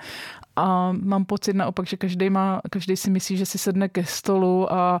nedělá. A mám pocit naopak, že každý si myslí, že si sedne ke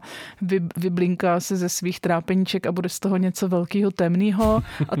stolu a vyblinká se ze svých trápeníček a bude z toho něco velkého, temného.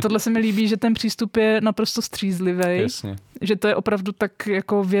 A tohle se mi líbí, že ten přístup je naprosto střízlivý. Jasně. Že to je opravdu tak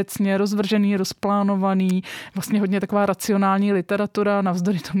jako věcně rozvržený, rozplánovaný, vlastně hodně taková racionální literatura,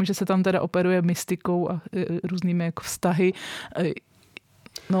 navzdory tomu, že se tam teda operuje mystikou a různými jako vztahy.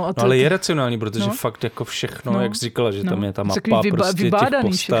 No, ale je racionální, protože fakt jako všechno, jak jsi říkala, že tam je ta mapa prostě těch postav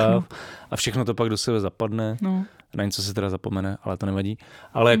všechno. A všechno to pak do sebe zapadne. No. Na něco se teda zapomene, ale to nevadí.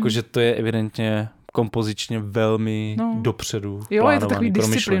 Ale jakože to je evidentně kompozičně velmi dopředu plánovaný, je to takový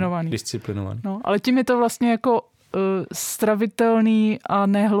disciplinovaný. No, ale tím je to vlastně jako stravitelný a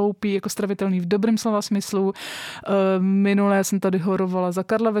nehloupý, jako stravitelný v dobrém slova smyslu. Minulé jsem tady horovala za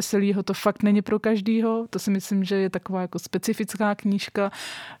Karla Veselýho, to fakt není pro každýho, to si myslím, že je taková jako specifická knížka.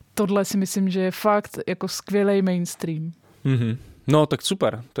 Tohle si myslím, že je fakt jako skvělej mainstream. Mm-hmm. No, tak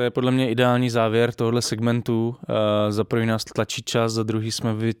super. To je podle mě ideální závěr tohohle segmentu. Za první nás tlačí čas, za druhý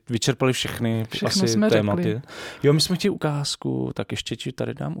jsme vyčerpali všechny asi jsme tématy. Řekli. Jo, my jsme chtěli ukázku, tak ještě ti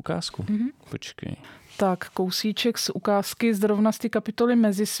tady dám ukázku. Mm-hmm. Počkej. Tak, kousíček z ukázky zrovna z té kapitoly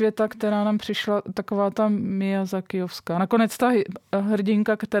Mezisvěta, která nám přišla taková ta Miyazakijovská. Nakonec ta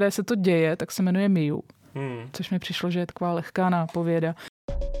hrdinka, které se to děje, tak se jmenuje Miu. Což mi přišlo, že je taková lehká nápověda.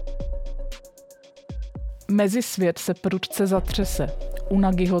 Mezisvět se prudce zatřese.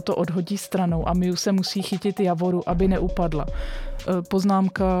 Unagi ho to odhodí stranou a Miu se musí chytit Javoru, aby neupadla.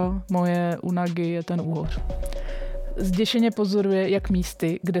 Poznámka moje, Unagi je ten úhoř. Zděšeně pozoruje, jak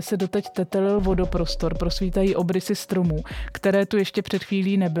místy, kde se doteď tetelil vodoprostor, prosvítají obrysy stromů, které tu ještě před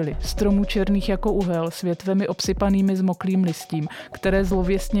chvílí nebyly. Stromů černých jako uhel, s větvemi obsypanými zmoklým listím, které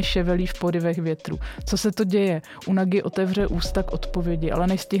zlověstně ševelí v podivech větru. Co se to děje? Unagi otevře ústa k odpovědi, ale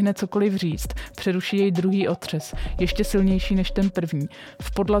nestihne cokoliv říct. Přeruší jej druhý otřes, ještě silnější než ten první.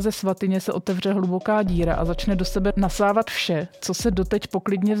 V podlaze svatyně se otevře hluboká díra a začne do sebe nasávat vše, co se doteď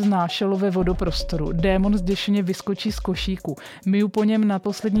poklidně vznášelo ve vodoprostoru. Démon zděšeně vyskočí z košíku. Miu po něm na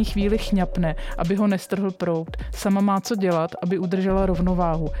poslední chvíli chňapne, aby ho nestrhl proud. Sama má co dělat, aby udržela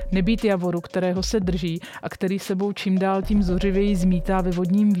rovnováhu. Nebýt Javoru, kterého se drží a který sebou čím dál tím zořivěji zmítá ve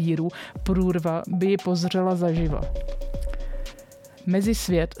vodním víru, průrva by ji pozřela zaživa.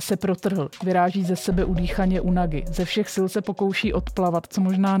 Mezisvět se protrhl, vyráží ze sebe udýchaně Unagi. Ze všech sil se pokouší odplavat, co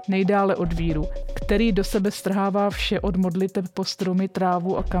možná nejdále od víru, který do sebe strhává vše od modliteb po stromy,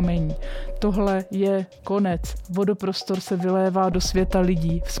 trávu a kamení. Tohle je konec. Vodoprostor se vylévá do světa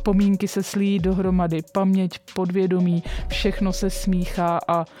lidí, vzpomínky se slíjí dohromady, paměť, podvědomí, všechno se smíchá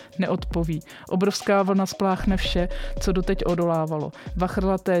a neodpoví. Obrovská vlna spláchne vše, co doteď odolávalo.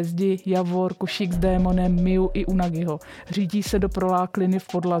 Vachrlaté zdi, Javor, košík s démonem, Miu i Unagiho. Řídí se do prolákliny v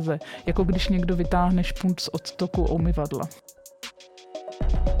podlaze, jako když někdo vytáhne špunt z odtoku umyvadla.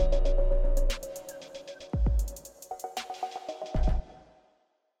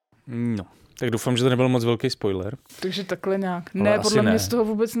 No, tak doufám, že to nebyl moc velký spoiler. Takže takhle nějak. Ne, podle mě z toho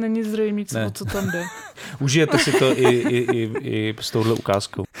vůbec není zřejmé, co tam jde. Užijete si to i s touhle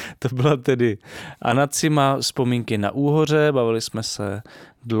ukázkou. To byla tedy Anacima, vzpomínky na Úhoře, bavili jsme se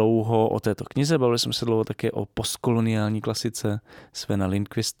dlouho o této knize, bavili jsme se dlouho také o postkoloniální klasice Svena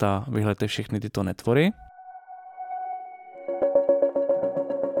Lindqvista. Vyhledejte všechny tyto netvory.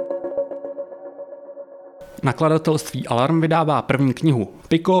 Nakladatelství Alarm vydává první knihu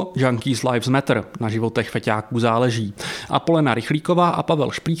Piko, Junkies Lives Matter, na životech feťáků záleží. A Polena Rychlíková a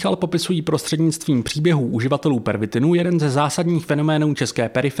Pavel Šplíchal popisují prostřednictvím příběhů uživatelů pervitinu jeden ze zásadních fenoménů české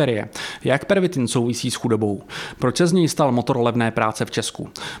periferie. Jak pervitin souvisí s chudobou? Proč se z něj stal motor levné práce v Česku?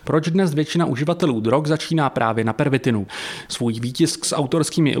 Proč dnes většina uživatelů drog začíná právě na pervitinu? Svůj výtisk s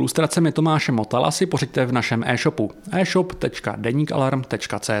autorskými ilustracemi Tomáše Motala si pořiďte v našem e-shopu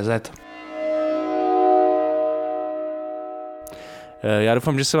e-shop.denikalarm.cz. Já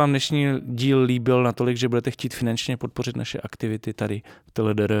doufám, že se vám dnešní díl líbil natolik, že budete chtít finančně podpořit naše aktivity tady v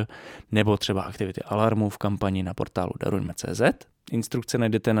TLDR nebo třeba aktivity Alarmu v kampani na portálu darujme.cz. Instrukce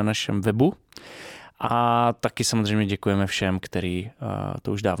najdete na našem webu a taky samozřejmě děkujeme všem, kteří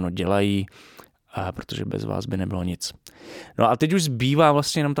to už dávno dělají, protože bez vás by nebylo nic. No a teď už zbývá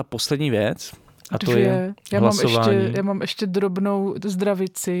vlastně jenom ta poslední věc. A to je hlasování. Já mám ještě drobnou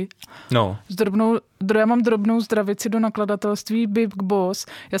zdravici. No. Já mám drobnou zdravici do nakladatelství Big Boss.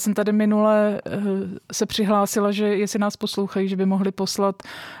 Já jsem tady minule se přihlásila, že jestli nás poslouchají, že by mohli poslat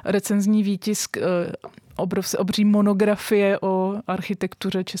recenzní výtisk obří monografie o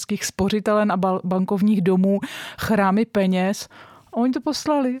architektuře českých spořitelen a bankovních domů, chrámy peněz. A oni to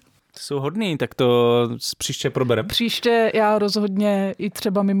poslali. Jsou hodný, tak to příště probereme. Příště já rozhodně, i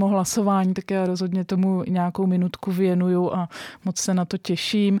třeba mimo hlasování, tak já rozhodně tomu nějakou minutku věnuju a moc se na to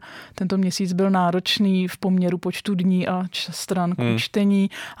těším. Tento měsíc byl náročný v poměru počtu dní a stran k čtení,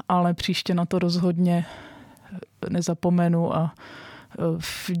 ale příště na to rozhodně nezapomenu a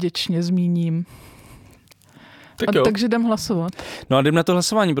vděčně zmíním. Takže jdem hlasovat. No a jdem na to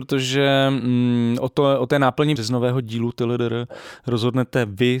hlasování, protože o té náplni březnového dílu TLDR rozhodnete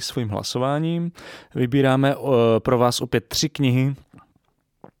vy svým hlasováním. Vybíráme pro vás opět 3 knihy,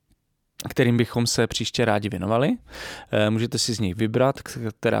 kterým bychom se příště rádi věnovali. Můžete si z nich vybrat,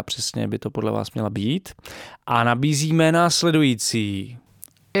 která přesně by to podle vás měla být. A nabízíme následující.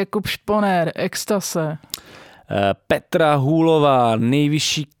 Jakub Šponer, Extase. Petra Hůlová,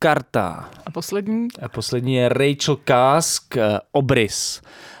 Nejvyšší karta. A poslední? A poslední je Rachel Kask, Obrys,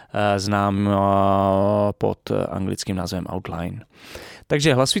 znám pod anglickým názvem Outline.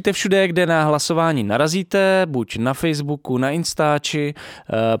 Takže hlasujte všude, kde na hlasování narazíte, buď na Facebooku, na Instači.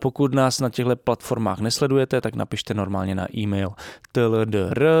 Pokud nás na těchto platformách nesledujete, tak napište normálně na e-mail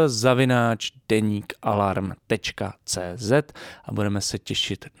tldr@denikalarm.cz a budeme se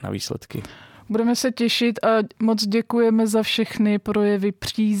těšit na výsledky. Budeme se těšit a moc děkujeme za všechny projevy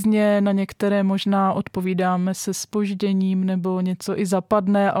přízně, na některé možná odpovídáme se zpožděním nebo něco i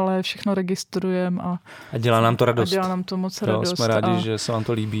zapadne, ale všechno registrujeme. A dělá nám to radost. A dělá nám to moc radost. Jsme rádi, že se vám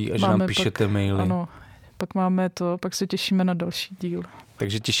to líbí a že nám píšete maily. Ano, pak se těšíme na další díl.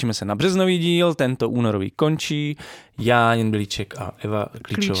 Takže těšíme se na březnový díl, tento únorový končí. Já, Jan Bilíček a Eva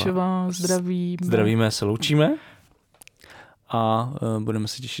Klíčová. Zdravíme, se loučíme a budeme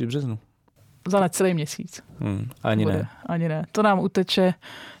se těšit v březnu. Za necelý měsíc. Ani ne. To nám uteče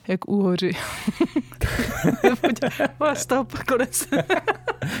jak úhoři. Stop, konec.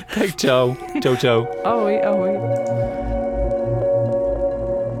 Tak čau. Ahoj.